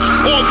 Vince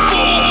on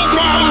Full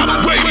Throttle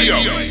Radio.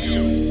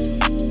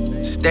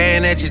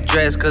 Staring at your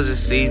dress cause it's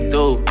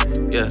see-through.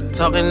 Yeah,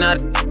 talking out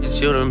that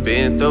you done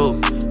been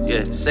through.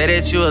 Yeah, say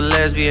that you a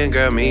lesbian,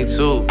 girl, me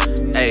too.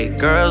 Hey,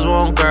 girls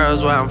want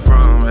girls where I'm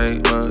from.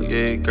 Hey, well,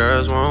 yeah,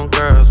 girls want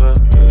girls where,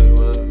 hey,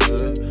 well,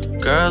 yeah.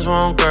 Girls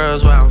want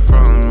girls where I'm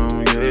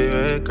from.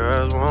 Yeah,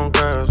 girls want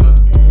girls where,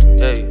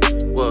 hey,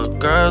 well,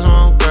 girls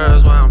want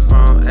girls where I'm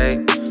from.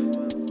 Hey,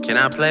 can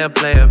I play a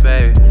player,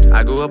 babe?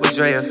 I grew up with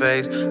Drea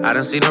face. I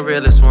done seen the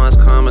realest ones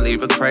come and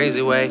leave a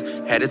crazy way.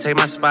 Had to take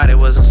my spot, it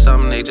wasn't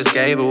something they just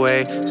gave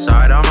away.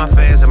 Sorry to all my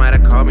fans that might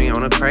have called me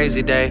on a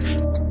crazy day.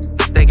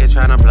 Thinking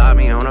tryna block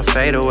me on a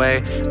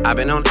fadeaway. I've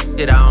been on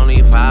shit, I only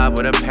vibe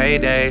with a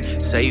payday.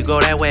 Say you go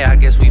that way, I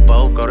guess we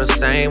both go the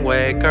same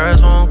way.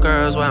 Girls want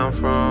girls where I'm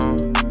from.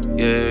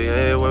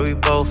 Yeah, where we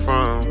both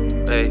from.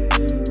 Hey,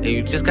 and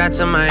you just got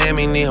to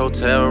Miami, need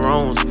hotel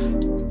rooms.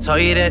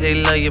 Told you that they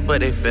love you,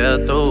 but they fell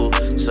through.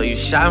 So you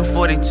shot in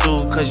 42,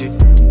 cause you,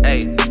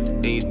 hey,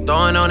 and you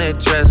throwing on that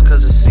dress,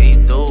 cause it's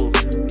see-through.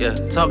 Yeah,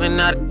 talking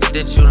out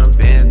that you done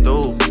been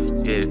through.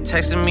 Yeah,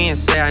 texting me and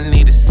say I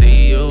need to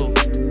see you.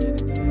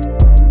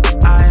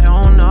 I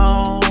don't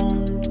know.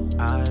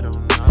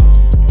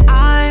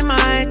 I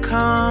might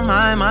come,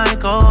 I might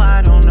go,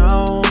 I don't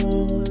know.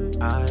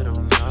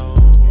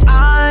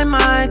 I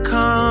might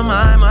come,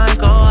 I might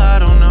go, I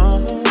don't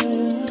know.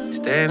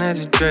 Staring at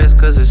your dress,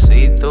 cause it's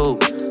see-through.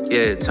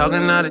 Yeah,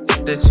 talking all the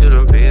that you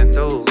done been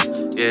through.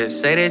 Yeah,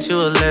 say that you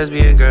a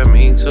lesbian, girl,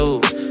 me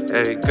too.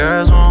 Hey,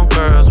 girls want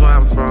girls where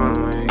I'm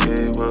from.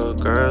 Yeah, but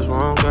girls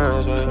want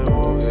girls where I'm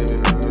from.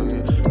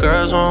 Yeah.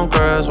 Girls want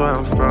girls where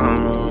I'm from.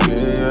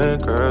 Yeah,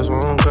 girls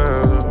want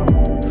girls.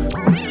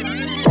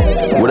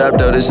 What up,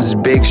 though? This is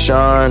Big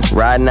Sean,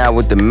 riding out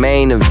with the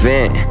main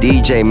event.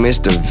 DJ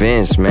Mr.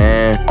 Vince,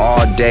 man.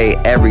 All day,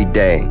 every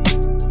day.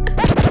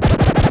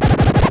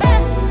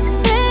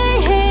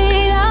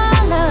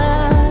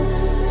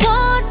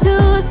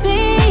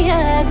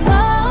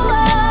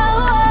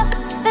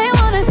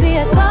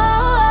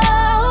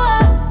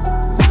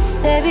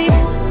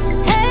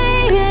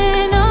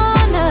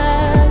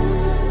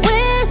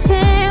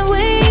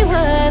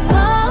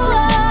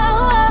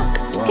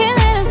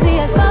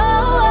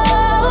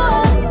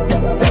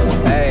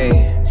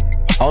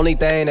 Only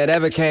thing that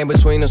ever came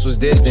between us was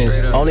distance.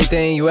 Only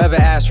thing you ever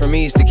asked from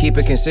me is to keep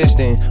it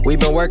consistent. We've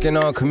been working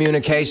on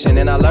communication,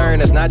 and I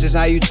learned it's not just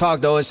how you talk,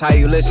 though, it's how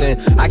you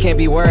listen. I can't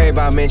be worried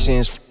about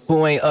mentions.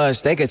 Who ain't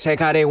us? They could take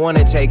how they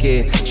wanna take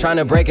it.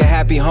 Tryna break a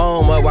happy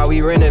home up while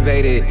we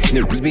renovate it.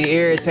 Niggas be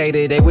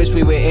irritated, they wish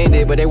we would end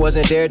it, but they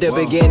wasn't there at the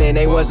beginning.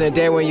 They wasn't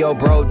there when your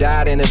bro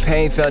died and the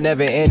pain felt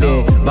never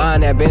ending.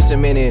 Bond that been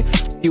cemented.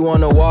 You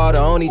on the wall,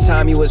 the only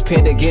time you was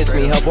pinned against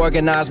me. Help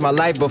organize my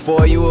life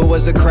before you, it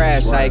was a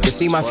crash site. Could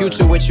see my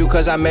future with you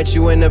cause I met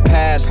you in the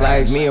past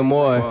life, me and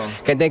more.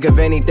 Can't think of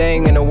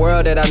anything in the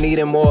world that I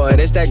needed more.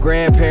 It's that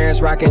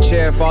grandparents rocking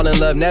chair, fall in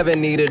love, never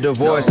need a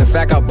divorce. In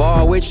fact, I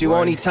ball with you,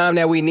 only time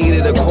that we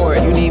needed a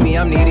court. You need me,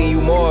 I'm needing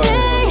you more.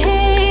 They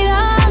hate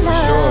our love. For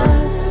sure.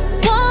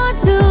 Want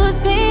to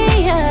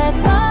see us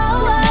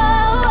fall.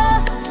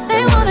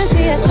 They wanna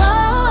see us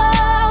fall.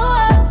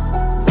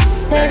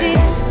 Baby.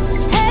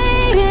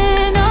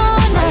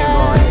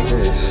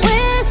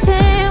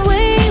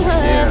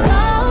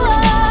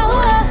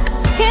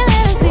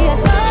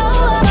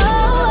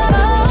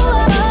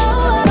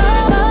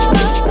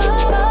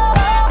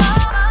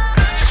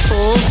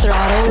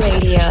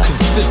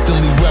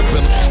 Consistently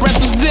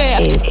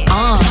represent is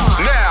on.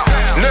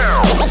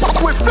 Now,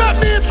 with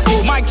Fatman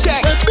Scoop, Mike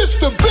Check, and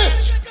Mr.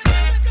 Vince.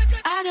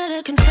 I got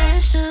a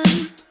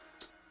confession.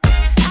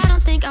 I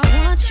don't think I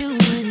want you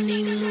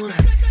anymore.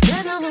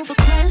 There's no room for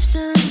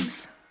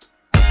questions.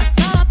 I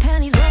saw our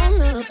panties on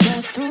the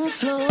bathroom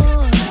floor.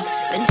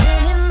 Been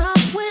putting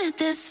up with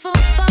this for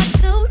far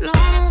too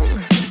long.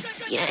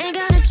 You ain't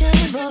gotta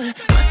change, boy.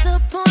 What's the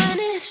point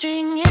in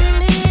stringing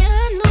me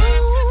along?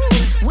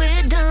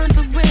 We're done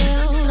for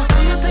real. So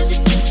I'ma put you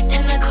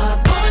in the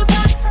cardboard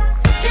box.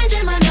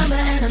 Changing my number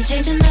and I'm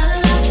changing the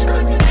locks.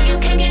 Now you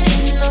can't get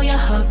in, no, your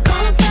heart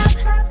gon' stop.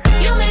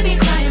 You may be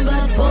crying,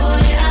 but boy,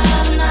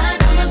 I'm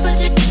not. I'ma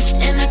put you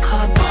in the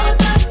cardboard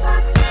box.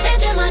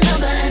 Changing my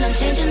number and I'm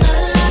changing the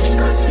locks.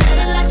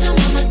 Never liked your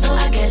mama, so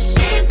I guess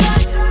she's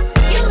blocked.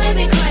 You may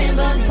be crying,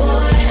 but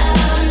boy,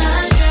 I'm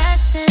not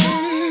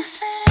stressing.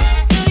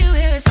 Do you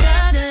hear a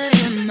stutter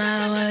in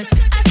my words?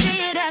 I see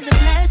it as a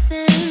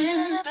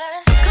blessing.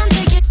 Come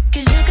take it,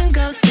 cause you can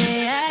go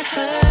stay at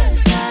her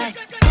side.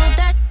 Hope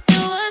that it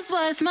was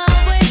worth my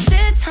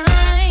wasted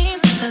time.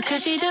 But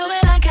cause she do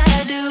it like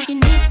I do, you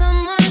need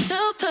someone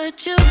to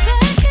put you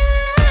back in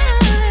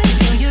line.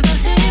 So you gon'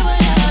 see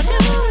what I'll do.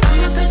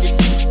 I'ma put you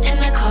in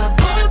the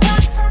cardboard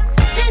box.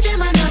 Changing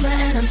my number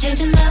and I'm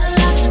changing the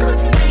locks.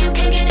 Now you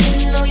can't get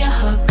in, no, your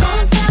heart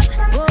gon' stop.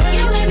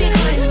 You may be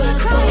crying, but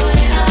boy,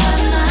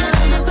 I'm not.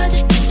 I'ma put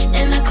you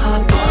in the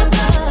cardboard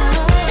box.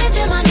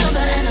 Changing my number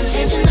and I'm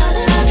changing the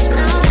locks.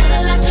 Now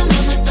never liked your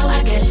mama, so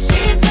I guess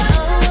she's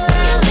blocked.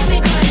 You may be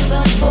crying,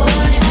 but boy,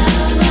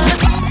 I'm not.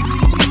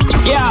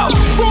 Yo,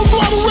 Full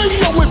Throttle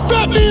Radio with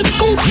Fatman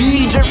Scoop,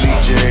 DJ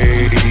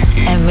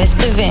and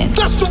Mr. Vince.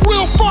 That's the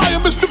real fire,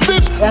 Mr.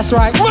 Vince. That's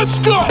right. Let's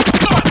go.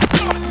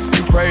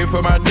 You pray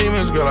for my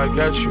demons, girl, I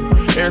got you.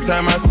 Every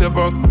time I sip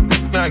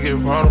on, I get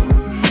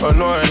vulnerable.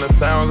 Annoying the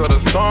sounds of the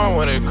storm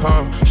when it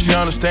comes. She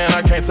understand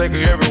I can't take her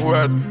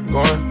everywhere I'm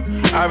going.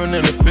 I've been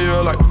in the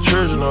field like the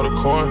children of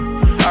the corn.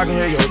 I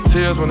can hear your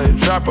tears when they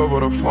drop over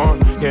the phone.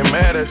 Get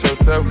mad at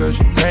yourself cause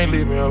you can't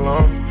leave me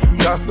alone.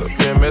 Gossip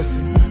and messy,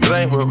 that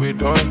ain't what we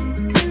doing.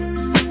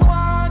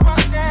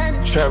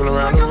 Traveling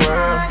around the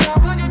world,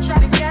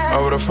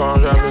 over the phone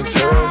dropping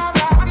tears.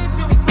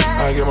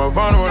 I get more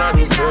vulnerable when I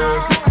do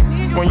pills.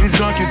 When you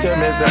drunk, you tell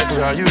me exactly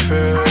how you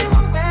feel.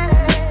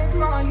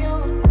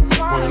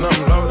 When I'm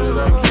loaded,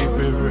 I keep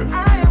it real.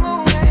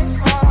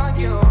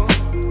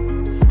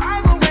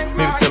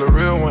 Need to tell a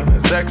real one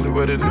exactly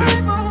what it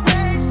is.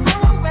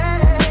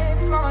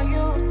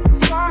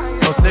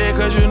 Don't say it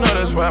cause you know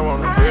that's what I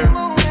wanna hear.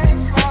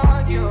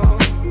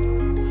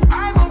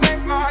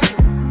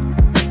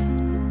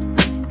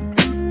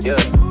 Yeah,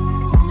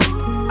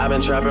 I've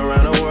been trapping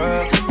around the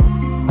world.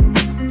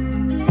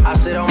 I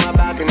sit on my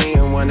balcony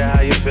and wonder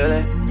how you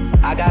feeling.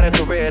 I got a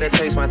career that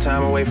takes my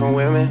time away from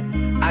women.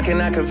 I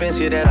cannot convince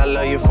you that I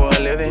love you for a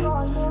living.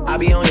 I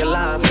be on your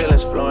line,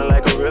 feelings flowing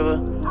like a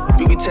river.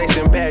 You be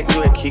texting back,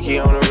 you and Kiki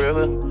on the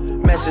river.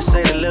 Message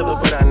say deliver,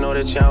 but I know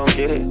that y'all don't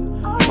get it.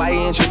 Why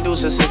you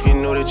introduce us if you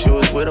knew that you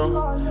was with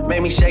him?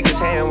 Made me shake his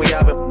hand, we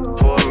out been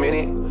for a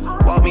minute.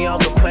 Walk me off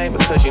the plane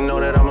because you know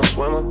that I'm a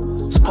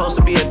swimmer. Supposed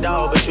to be a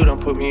dog, but you done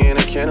put me in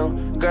a kennel.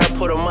 Girl,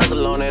 put a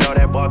muzzle on it, all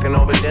that barking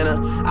over dinner.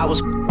 I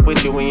was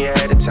with you when you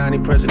had a tiny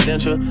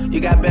presidential. You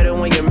got better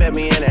when you met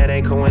me, and that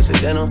ain't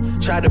coincidental.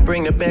 Tried to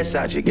bring the best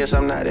out you, guess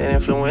I'm not that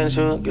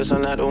influential. Guess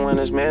I'm not the one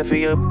that's meant for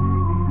you.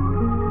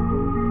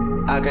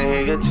 I can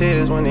hear your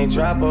tears when they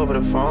drop over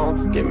the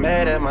phone. Get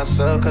mad at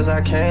myself cause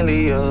I can't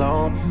leave you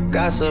alone.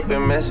 Gossip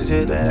and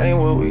messages, that ain't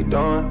what we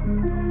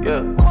doing.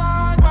 Yeah.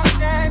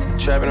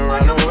 Trapping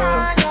around the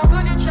world.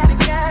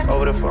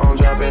 Over the phone,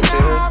 dropping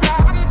tears.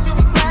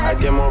 I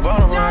get more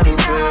vulnerable, I do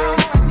feel.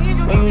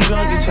 When you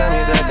drunk, you tell me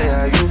exactly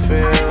how you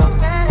feel.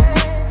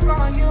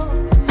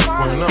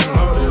 When I'm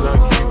loaded, I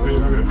keep it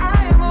real.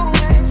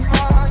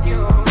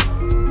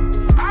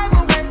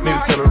 Need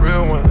to tell a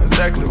real one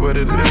exactly what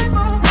it is.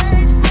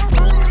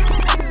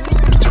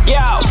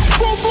 Yo,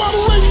 Full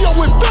Throttle Radio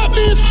with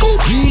Fatman Scoop.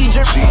 DJ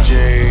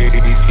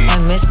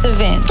and Mr.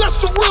 Vince. That's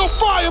the real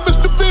fire,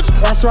 Mr. Vince.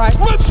 That's right.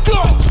 Let's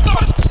go.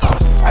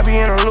 I be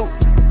in a loop,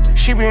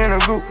 she be in a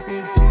group.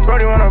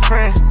 Brody want a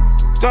friend,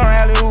 doing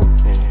alley-oop.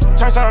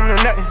 Turn something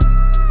to nothing,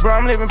 bro,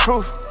 I'm living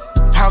proof.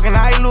 How can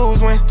I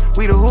lose when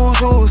we the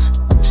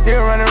who's?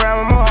 Still running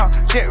around with more,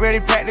 jet ready,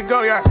 packed to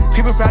go yard.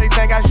 People probably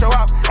think I show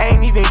off, I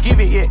ain't even give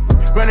it yet.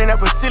 Running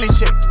up a silly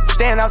chick,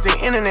 staying out the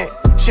internet.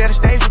 Share the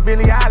stage with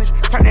Billie Eilish,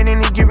 turn it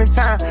any given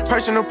time.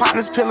 Personal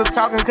partners, pillow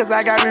talking, cause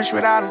I got rich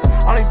without them.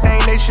 Only thing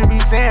they should be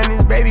saying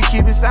is, baby,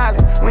 keep it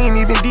silent. We ain't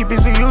even deep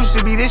as we used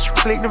to be, this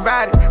slick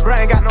divided. Bro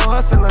ain't got no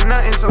hustle or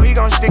nothing, so he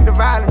gon' stick to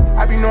violence.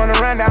 I be knowing the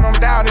rundown, I'm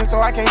doubting,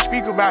 so I can't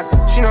speak about it.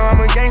 She know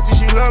I'm a gangster,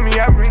 she love me,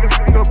 I bring the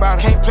f***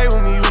 about it. Can't play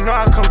with me, you know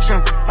I come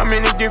trim. I'm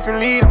in a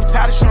different league, I'm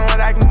tired of showing what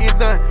I can get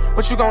done.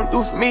 What you gon'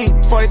 do for me?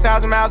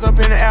 40,000 miles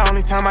up in the air,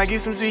 only time I get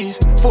some Z's.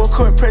 Full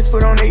court press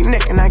foot on they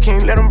neck, and I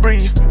can't let them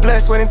breathe. Blood,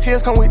 sweat, and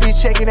tears come with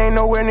this check, it ain't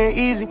nowhere near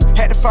easy.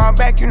 Had to fall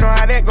back, you know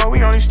how that go,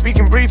 we only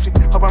speaking briefly.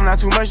 Hope I'm not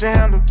too much to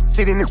handle.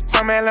 City nigga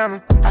from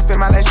Atlanta, I spent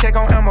my last check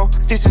on ammo.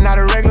 This is not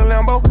a regular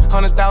Lambo.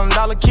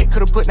 $100,000 kit,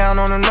 could've put down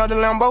on another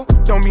Lambo.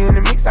 Don't be in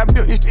the mix, I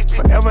built this shit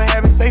forever,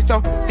 have it say so.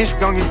 This shit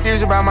gon' get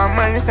serious about my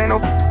money, this ain't no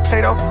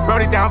play-doh.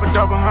 Wrote it down for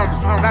double humble.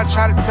 I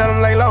try to tell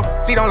him lay low.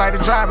 C don't like to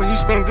drive, but he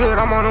spin good,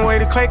 I'm on the way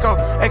to Clayco.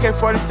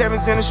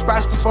 AK-47s in the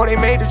spots before they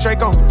made the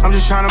Draco. I'm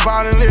just tryna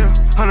ball and live.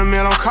 100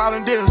 mil, I'm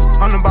calling deals.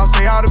 I'm the boss,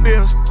 pay all the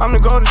bills. I'm the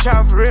golden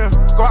child for real.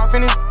 Go off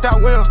in this I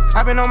will.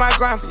 I've been on my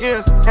grind for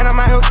years, and I'm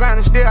out here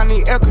grinding still. I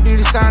need equity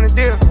to sign a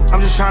deal. I'm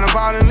just tryna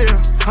ball and live.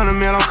 100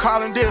 mil, I'm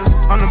calling deals.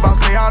 I'm the boss,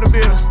 pay all the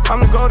bills. I'm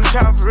the golden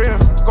child for real.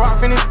 Go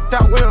off in this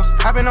I will.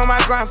 I've been on my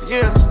grind for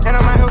years, and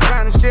I'm out here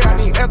grinding still. I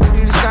need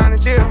equity to sign a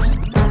deal.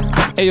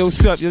 Hey, yo,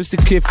 what's up? Yo, it's the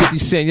Kid 50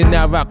 Cent. You're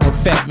now rocking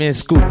with Fatman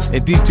Scoop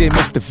and DJ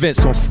Mr.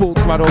 Vince on Full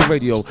Throttle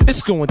Radio.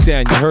 It's going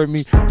down, you heard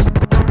me?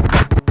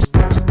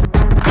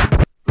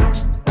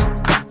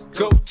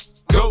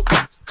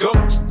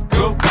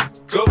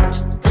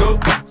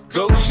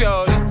 Go,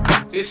 shorty,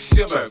 it's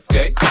your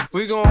birthday.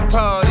 We gon'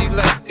 party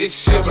like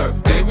it's your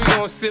birthday. We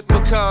gon' sip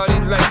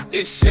Bacardi like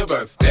it's your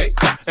birthday.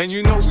 And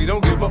you know we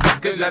don't give a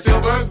fuck, it's not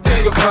your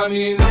birthday. You can find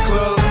me in the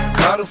club,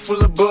 bottle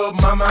full of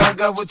bub. Mama, I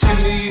got what you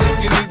need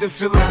if you need to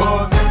fill the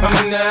bars.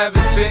 I'm into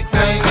having sex,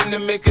 I ain't into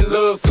making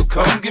love. So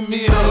come give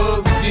me a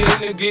hug, if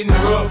you're into getting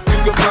rough.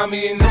 You can find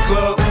me in the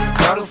club,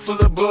 bottle full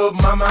of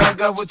bub. Mama, I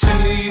got what you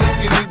need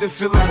if you need to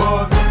fill the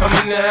bars. I'm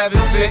into having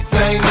sex,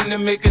 I ain't into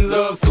making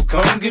love. So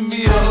come give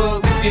me a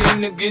hug, if you're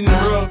into getting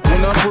rough.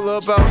 When I pull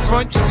up out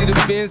front, you see the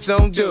Benz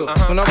on dub.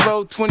 When I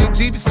roll 20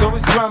 deep, it's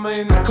always drama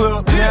in the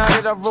club. Now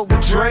that I roll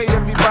with Dre,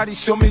 everybody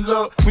show me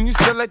love. When you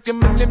sell like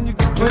Eminem, you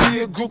get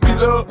plenty of groupie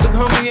love. Look,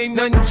 homie, ain't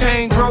nothing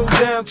changed. Roll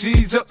down,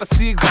 G's up. I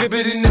see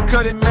exhibit in the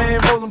cutting, man.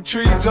 Roll them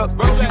trees up.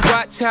 If you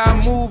watch how I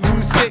move, you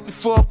mistake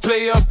before I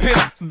play up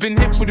here. Been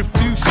hit with a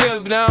few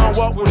shells, but I don't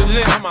walk with a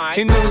limp.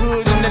 In the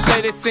hood, in the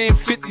LA, they saying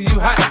 50, you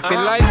hot. They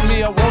like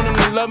me, I want them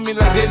to love me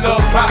like they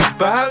love pop.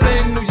 But holla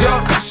in New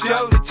York, for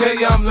show, they tell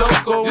you I'm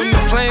local. And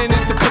the plan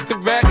is to put the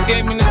rap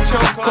game in the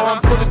choke.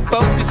 I'm fully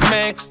focused,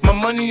 man. My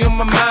money on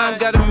my mind,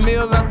 got a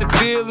meal out the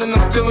deal, and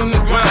I'm still in the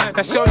grind.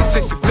 Now shorty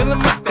says she feeling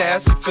my style,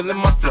 she feeling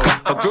my flow.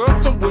 A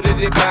girl from Wooded,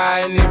 they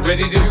buy and they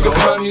ready to go.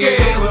 Find me in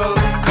the club,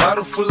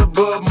 bottle full of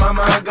bub.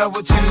 Mama, I got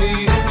what you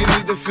need if you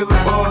need to fill the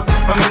bars.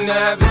 I'm into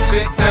having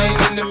sex, I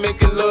ain't into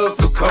making love.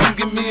 So come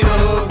give me a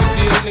hug,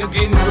 if you're into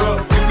getting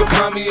rough. You can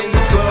find me in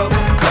the club,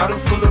 bottle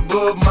full of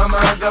bub. Mama,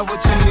 I got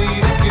what you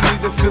need if you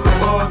need to fill the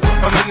bars.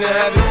 I'm into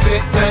having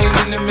sex, I ain't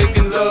into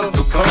making love.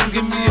 So come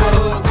give me a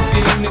hug, if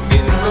you're into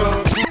getting rough.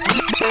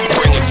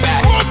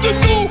 Love the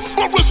new,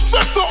 but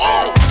respect the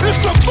old.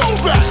 It's a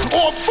throwback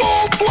on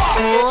Full Throttle.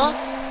 Full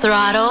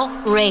Throttle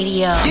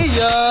Radio.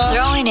 Yeah.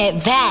 Throwing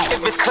it back.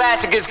 If it's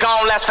classic, it's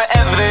gon' last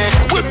forever.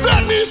 With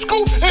Fatman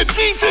Scoop and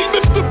DJ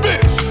Mr.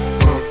 Vince.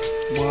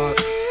 What?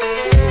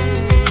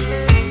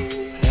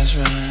 That's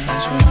right,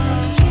 that's right.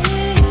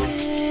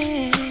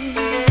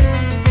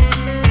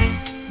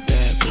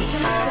 Bad boy.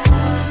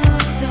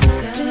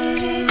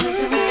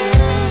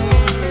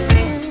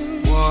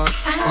 What?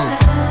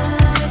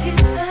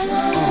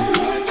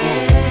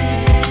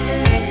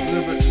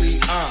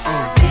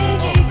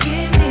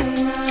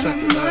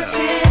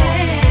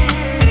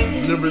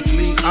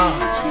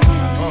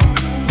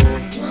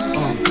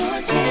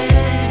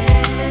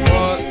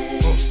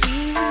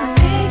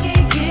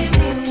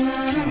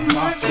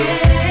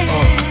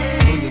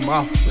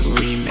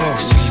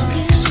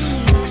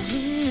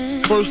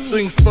 first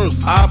things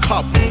first, I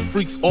pop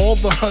freaks all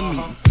the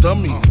honeys,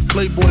 dummies,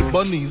 playboy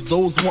bunnies,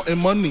 those wanting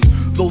money.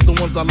 Those the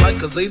ones I like,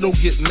 cause they don't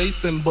get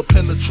Nathan but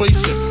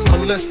penetration.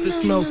 Unless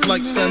it smells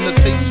like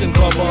sanitation.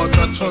 Garbage,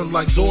 I turn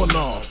like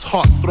doorknobs.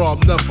 Heart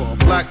throb never,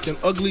 black and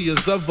ugly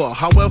as ever.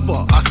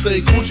 However, I stay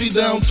Gucci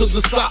down to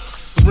the socks.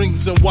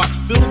 Rings and watch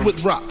filled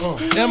with rocks.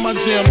 And my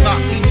jam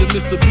knocking your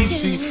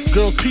Mitsubishi.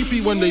 Girls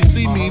pee-pee when they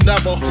see me.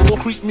 Navajo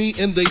creep me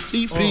in they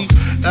teepee.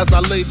 As I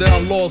lay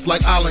down laws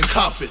like Island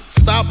Coppet.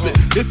 Stop it,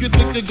 if you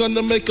think you're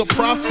gonna make a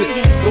profit.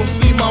 Don't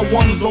see my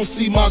ones, don't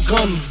see my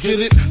guns. Get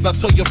it? Now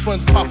tell your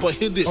friends Papa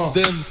hit it.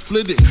 Then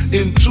split it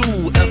in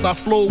two. As I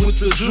flow with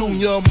the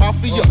Junior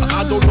Mafia.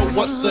 I don't know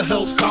what the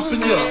hell's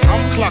stopping ya.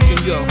 I'm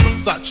clocking ya,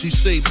 Versace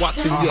shade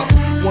watching ya.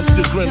 Once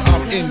you grin,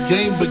 I'm in,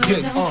 game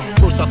begin.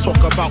 First I talk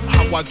about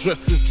how I dress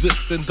is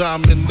this, and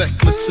diamond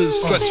necklaces,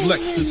 stretch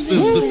Lexuses.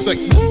 The sex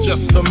is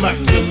just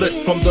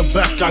immaculate. From the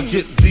back I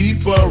get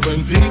deeper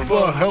and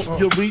deeper. Help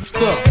you reach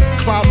the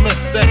climax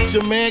that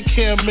your man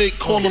can't make.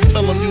 Call him,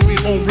 tell him you'll be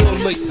home real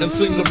late and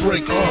sing the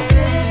break.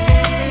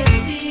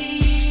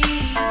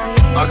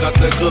 I got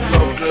that good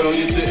love, girl,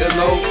 you didn't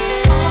know.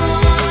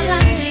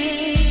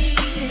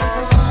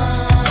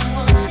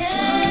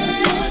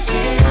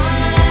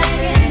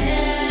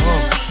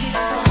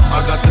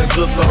 I got that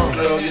good love,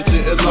 girl, you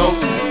didn't know.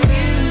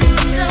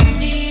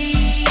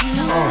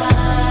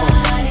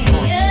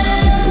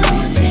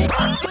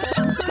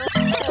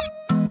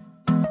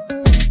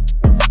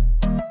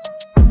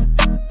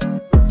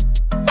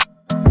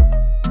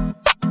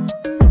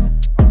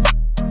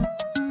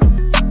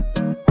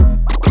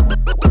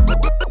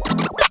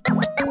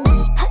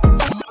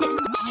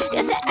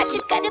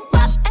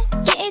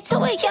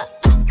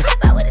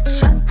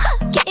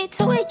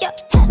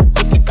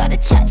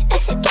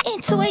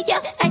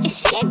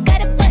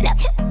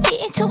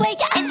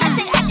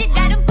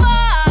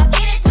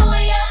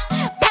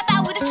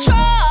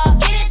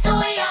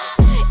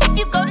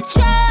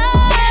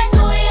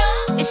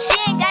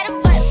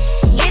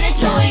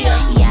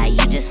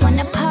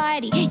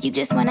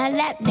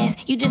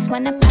 You just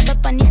wanna pop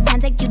up on these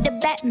cons like you the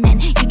Batman.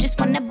 You just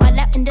wanna ball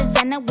out in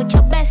designer with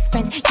your best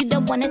friends. You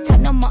don't wanna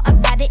talk no more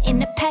about it in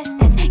the past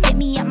tense. Get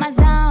me out my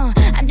zone,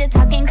 I'm just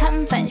talking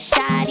comfort,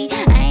 shawty.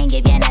 I ain't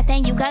give you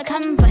nothing, you could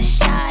come for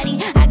shawty.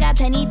 I got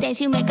plenty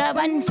things you make a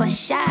run for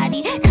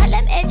shawty. Call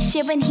him Ed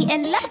Sheeran, he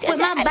in love with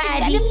my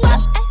body.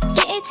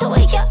 Get into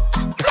it, yo,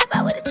 pop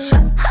out with a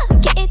truck.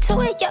 Get into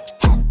it, yo,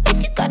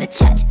 if you go to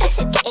church. I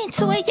said get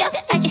into it, yo,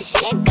 I just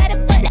she ain't got a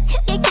butt.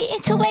 Yeah, get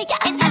into it, yo,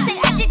 and I said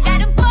I just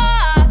got a ball.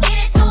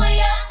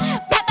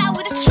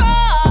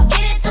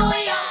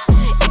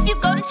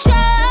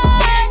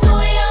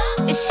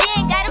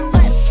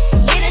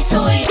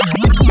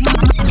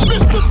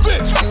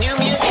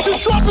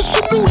 Dropping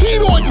some new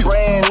heat on you.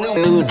 Brand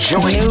new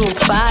joint. New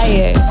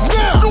fire.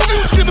 Now, new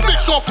music in the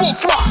mix on Full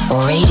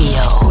Throttle Radio.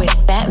 With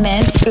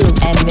Fatman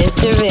Scoop and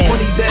Mr. Vince.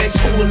 20 bags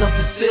holding up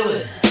the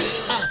ceiling.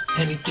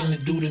 Anything to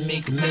do to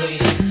make $1 million.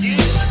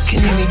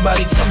 Can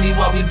anybody tell me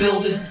why we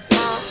building?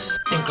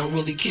 Think I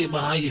really care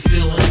about how you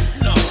feeling?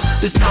 No.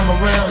 This time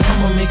around,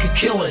 I'ma make a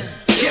killing.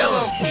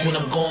 And when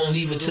I'm gone,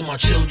 leave it to my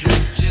children.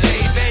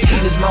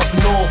 Heat his mouth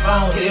and off, I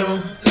don't hear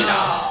him.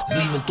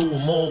 Leaving through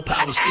him all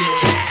power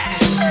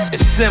steering.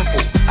 It's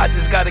simple, I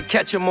just gotta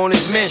catch him on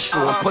his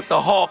menstrual and put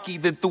the hawk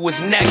either through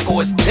his neck or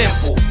his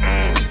temple.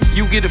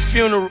 You get a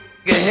funeral,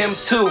 get him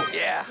too.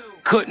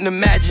 Couldn't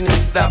imagine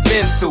it I've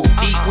been through.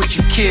 Eat what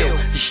you kill,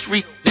 the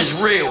street is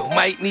real.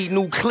 Might need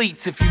new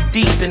cleats if you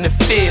deep in the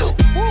field.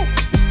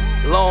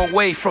 Long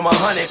way from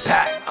 100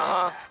 pack.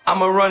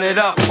 I'ma run it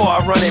up before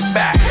I run it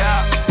back.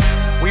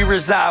 We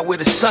reside where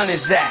the sun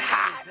is at.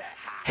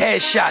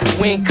 Headshots,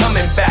 we ain't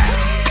coming back.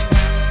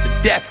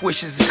 The death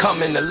wishes is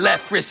coming, the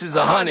left wrist is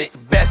 100. The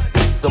best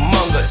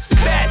among us.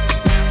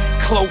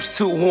 Close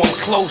to who I'm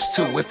close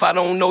to. If I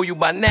don't know you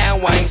by now,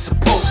 I ain't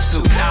supposed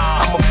to.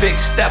 I'm a big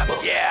stepper,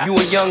 you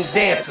a young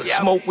dancer.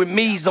 Smoke with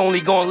me's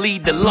only gonna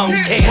lead to lung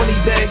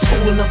cancer. 20 bags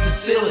holding up the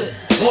ceiling.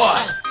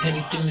 What?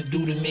 Anything to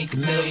do to make $1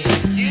 million.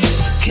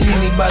 Can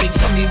anybody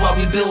tell me why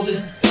we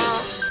building?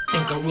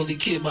 Think I really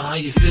care about how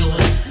you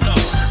feeling? No.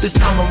 This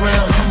time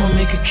around, I'ma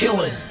make a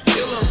killing.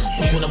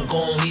 And when I'm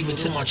gone, leave it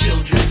to my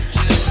children.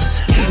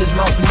 Heat his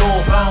mouth and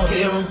off, I don't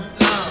hear him.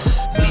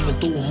 Leaving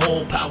through him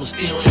all power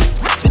steering.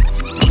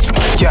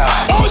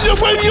 On your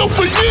radio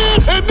for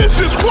years, and this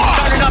is why.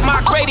 Turning up my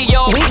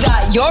radio. We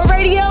got your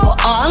radio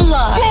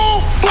online.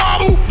 Full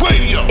Throttle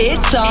Radio.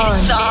 It's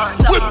on.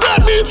 With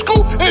Fatman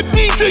Scoop and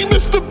DJ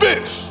Mr.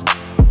 Vince.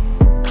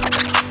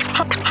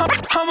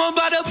 I'm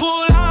about to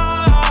pull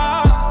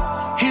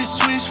out his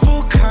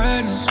switchboard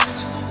curtains.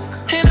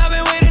 And I've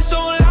been waiting so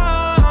long.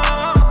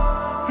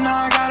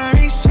 Now I gotta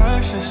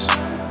resurface.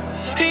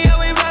 Yeah,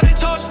 we about to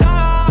toast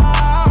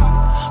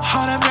out.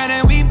 All the bread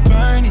that we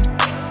burning.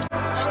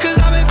 Cause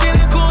I've been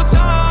feeling cool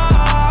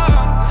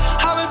time.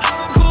 I've been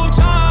feeling cool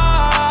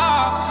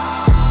time.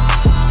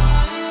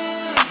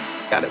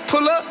 Gotta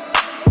pull up.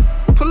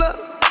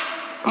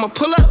 I'ma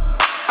pull up.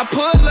 I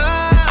pull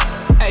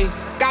up. Ayy,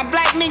 got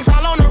black minks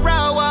all on the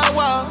road.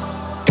 Whoa.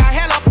 Got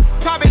hella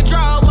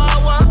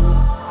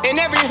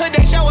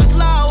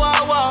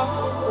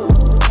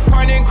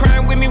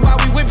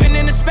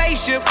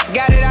Spaceship,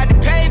 got it out the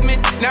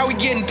pavement. Now we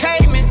getting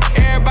payment.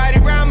 Everybody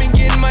around me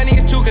getting money,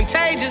 it's too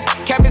contagious.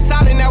 Kept it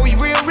solid, now we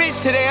real rich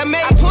today,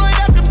 amazing. I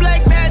pulled up the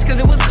black badge cause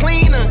it was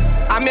cleaner.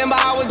 I remember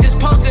I was just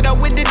posted up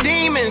with the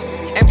demons.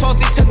 And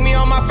Posty took me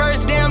on my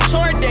first damn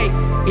tour date.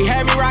 He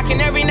had me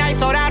rocking every night,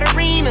 sold out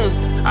arenas.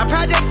 A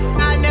project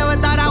I never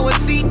thought I would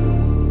see.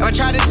 If I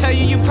tried to tell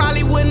you, you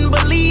probably wouldn't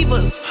believe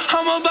us.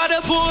 I'm about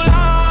to pull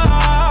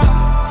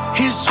out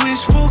his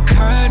switchboard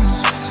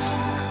curtains.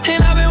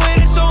 And I've been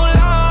waiting so long.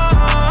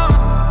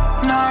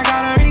 Now I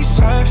gotta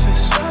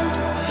resurface.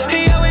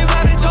 Yeah, we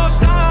about to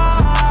toast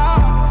out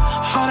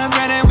all the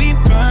bread that we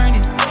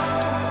burning.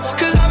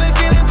 Cause I've been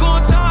feeling cool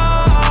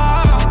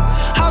time.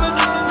 I've been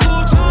feeling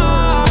cool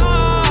time.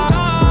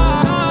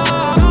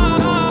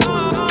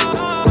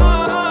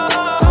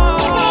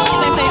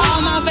 They say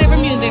all my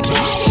favorite music.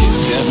 It's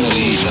definitely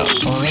heating up.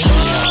 It's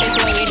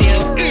what we do.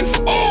 It's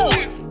on.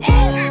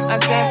 I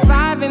said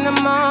 5 in the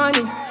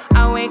morning.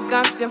 I wake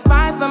up to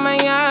 5 for my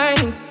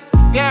yearnings. The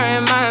fear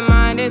in my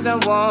mind is a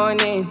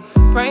warning.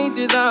 Pray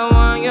to the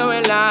one you're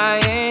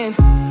relying.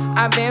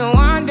 I've been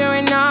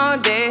wandering all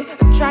day.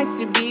 I tried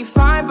to be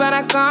fine, but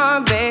I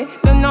can't be.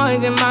 The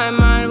noise in my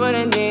mind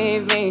wouldn't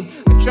leave me.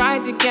 I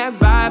tried to get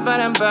by, but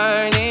I'm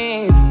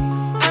burning.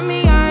 And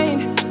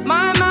behind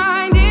my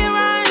mind, it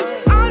runs.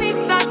 All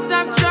these thoughts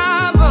have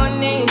troubled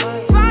me.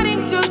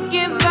 Fighting to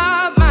give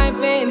up my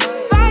pain.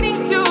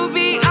 Fighting to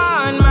be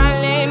on my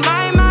lane.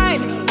 My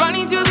mind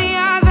running to the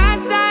other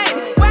side.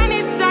 When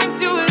it's time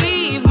to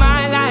leave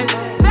my life,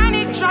 then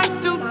it tries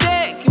to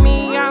take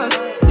me out.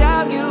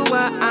 Tell you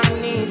what I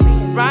need,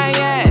 right?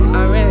 Yeah,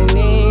 I really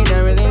need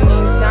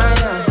time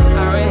now.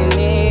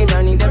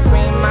 I need to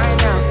free mind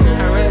now.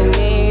 I really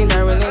need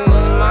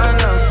mine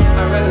now.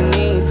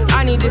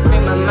 I need to free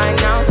my mind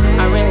now.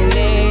 I really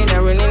need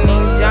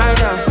time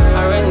now.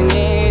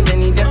 I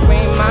need to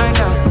free mind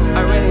now. I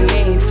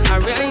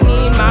really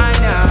need mine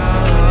now.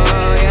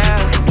 Yeah.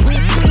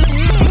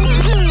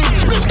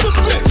 Mr.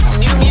 Fitz,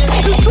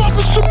 just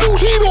dropping some new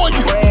heat on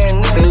you.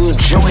 New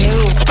joint.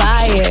 New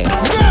fire.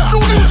 Now,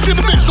 new news in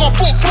the mix on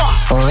Full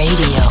Throttle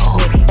Radio.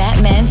 With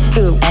Fatman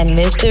Scoop and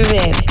Mr.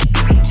 Vince.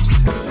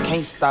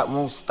 Can't stop,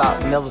 won't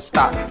stop, never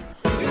stop.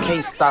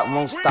 Can't stop,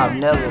 won't stop,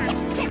 never.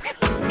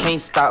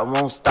 Can't stop,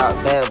 won't stop,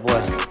 bad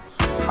boy.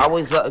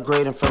 Always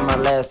upgrading from my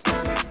last.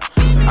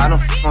 I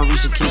don't on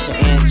Risha, Keisha,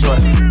 and Joy.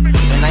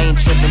 And I ain't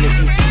tripping if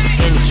you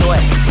enjoy.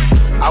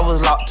 I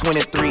was locked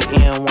 23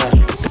 and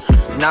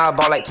 1. Now I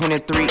bought like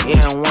 23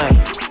 and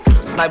 1.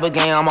 Sniper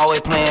game, I'm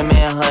always playing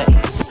manhunt.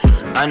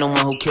 I'm the one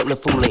who killed the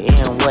fool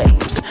and what?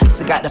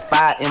 Still got the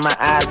fire in my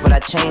eyes, but I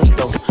changed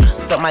though.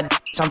 Suck my d***,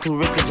 I'm too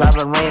rich to drive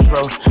a Range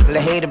Rover. La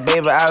hater,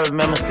 baby, I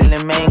remember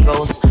stealing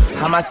mangoes.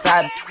 How my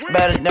side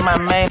better than my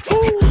main?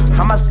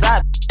 How my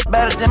side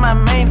better than my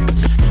main?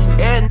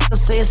 Every nigga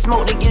say it's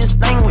smoke, they get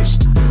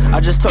extinguished. I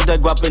just talk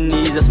that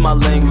Guapanese, that's my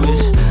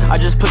language. I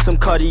just put some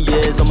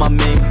Cartiers on my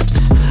main.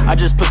 I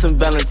just put some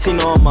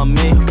Valentino on my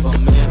main.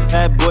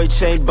 Bad boy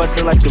chain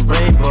bustin' like the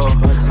rainbow.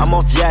 I'm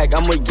off yak,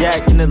 I'm with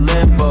yak in the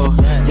limbo.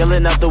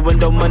 Yelling out the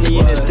window, money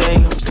in the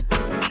thing.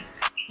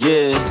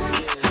 Yeah,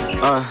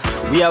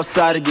 we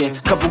outside again.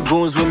 Couple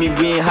goons with me,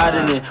 we ain't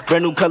hiding it.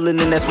 Brand new color,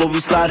 and that's what we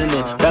sliding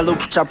in. That little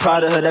bitch, I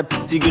proud of her. That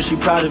p***y girl, she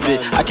proud of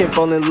it. I can't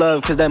fall in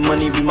love, cause that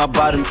money be my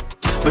bottom.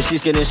 But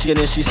she's getting,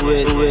 she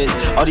sweat.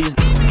 All these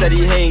said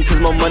he hating, cause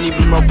more money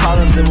be more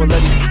problems. And we'll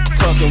let him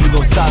talk and we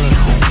gon' silence.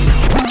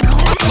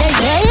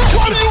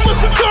 Why do you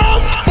listen to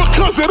us?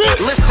 Because it is.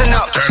 Listen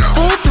up.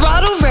 Full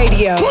Throttle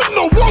Radio. Putting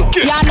the work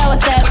in. Y'all know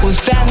what's up with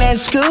Fatman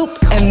Scoop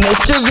and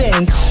Mr.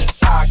 Vince.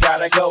 I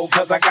gotta go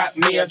cause I got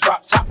me a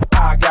drop top.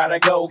 I gotta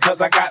go cause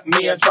I got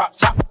me a drop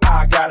top.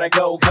 I gotta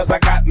go cause I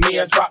got me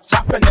a drop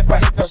top. And if I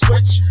hit the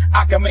switch,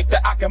 I can make the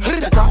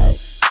drop.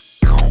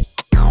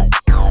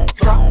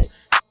 Drop.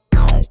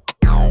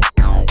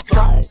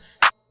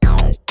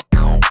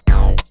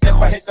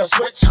 If I hit the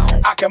switch,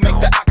 I can make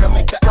the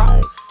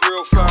drop.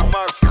 Real fine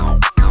Murphy.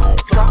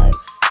 Drop.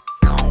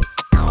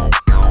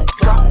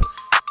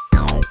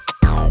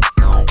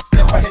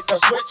 If I hit the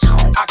switch,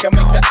 I can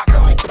make the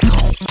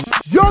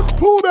Young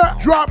Pull That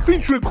Drop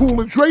featuring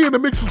Cool and Dre in the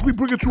mixes. We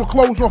bring it to a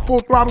close on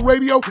Full Throttle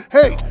Radio.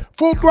 Hey,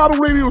 Full Throttle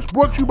Radio is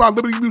brought to you by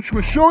Liberty Mutual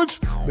Insurance.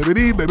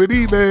 Liberty.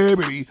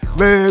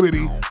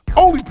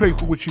 Only pay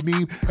for what you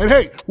need. And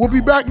hey, we'll be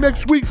back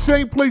next week.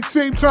 Same place,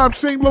 same time,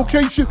 same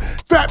location.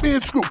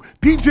 Fatman Scoop,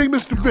 DJ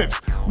Mr.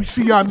 Vince. We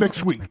see y'all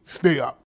next week. Stay up.